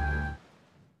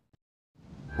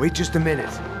 Wait just a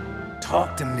minute.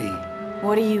 Talk to me.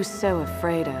 What are you so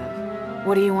afraid of?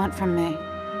 What do you want from me?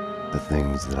 The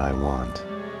Things That I Want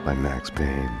by Max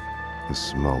Payne. A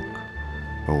smoke,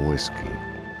 a whiskey,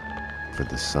 for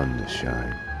the sun to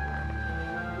shine.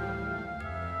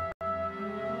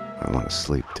 I want to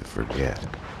sleep to forget,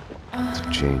 to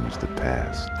change the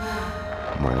past.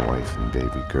 My wife and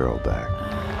baby girl back.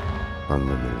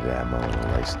 Unlimited ammo and a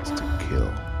license to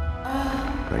kill.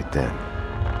 Right then,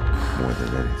 more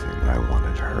than anything, I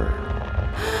wanted her.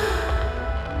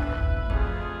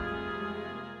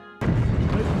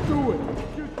 Let's do it!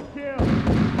 Shoot to kill!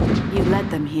 You led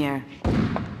them here.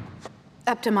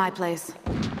 Up to my place.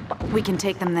 We can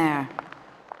take them there.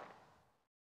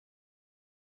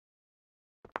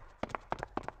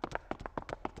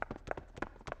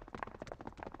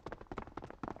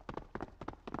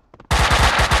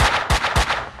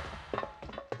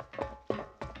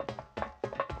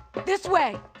 This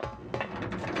way!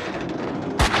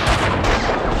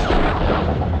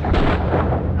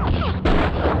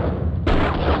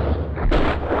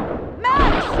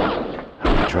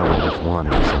 The trouble with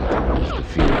wanting something is the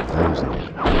fear of losing it.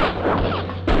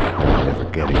 Or never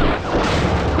getting it.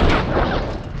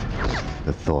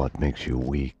 The thought makes you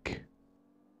weak.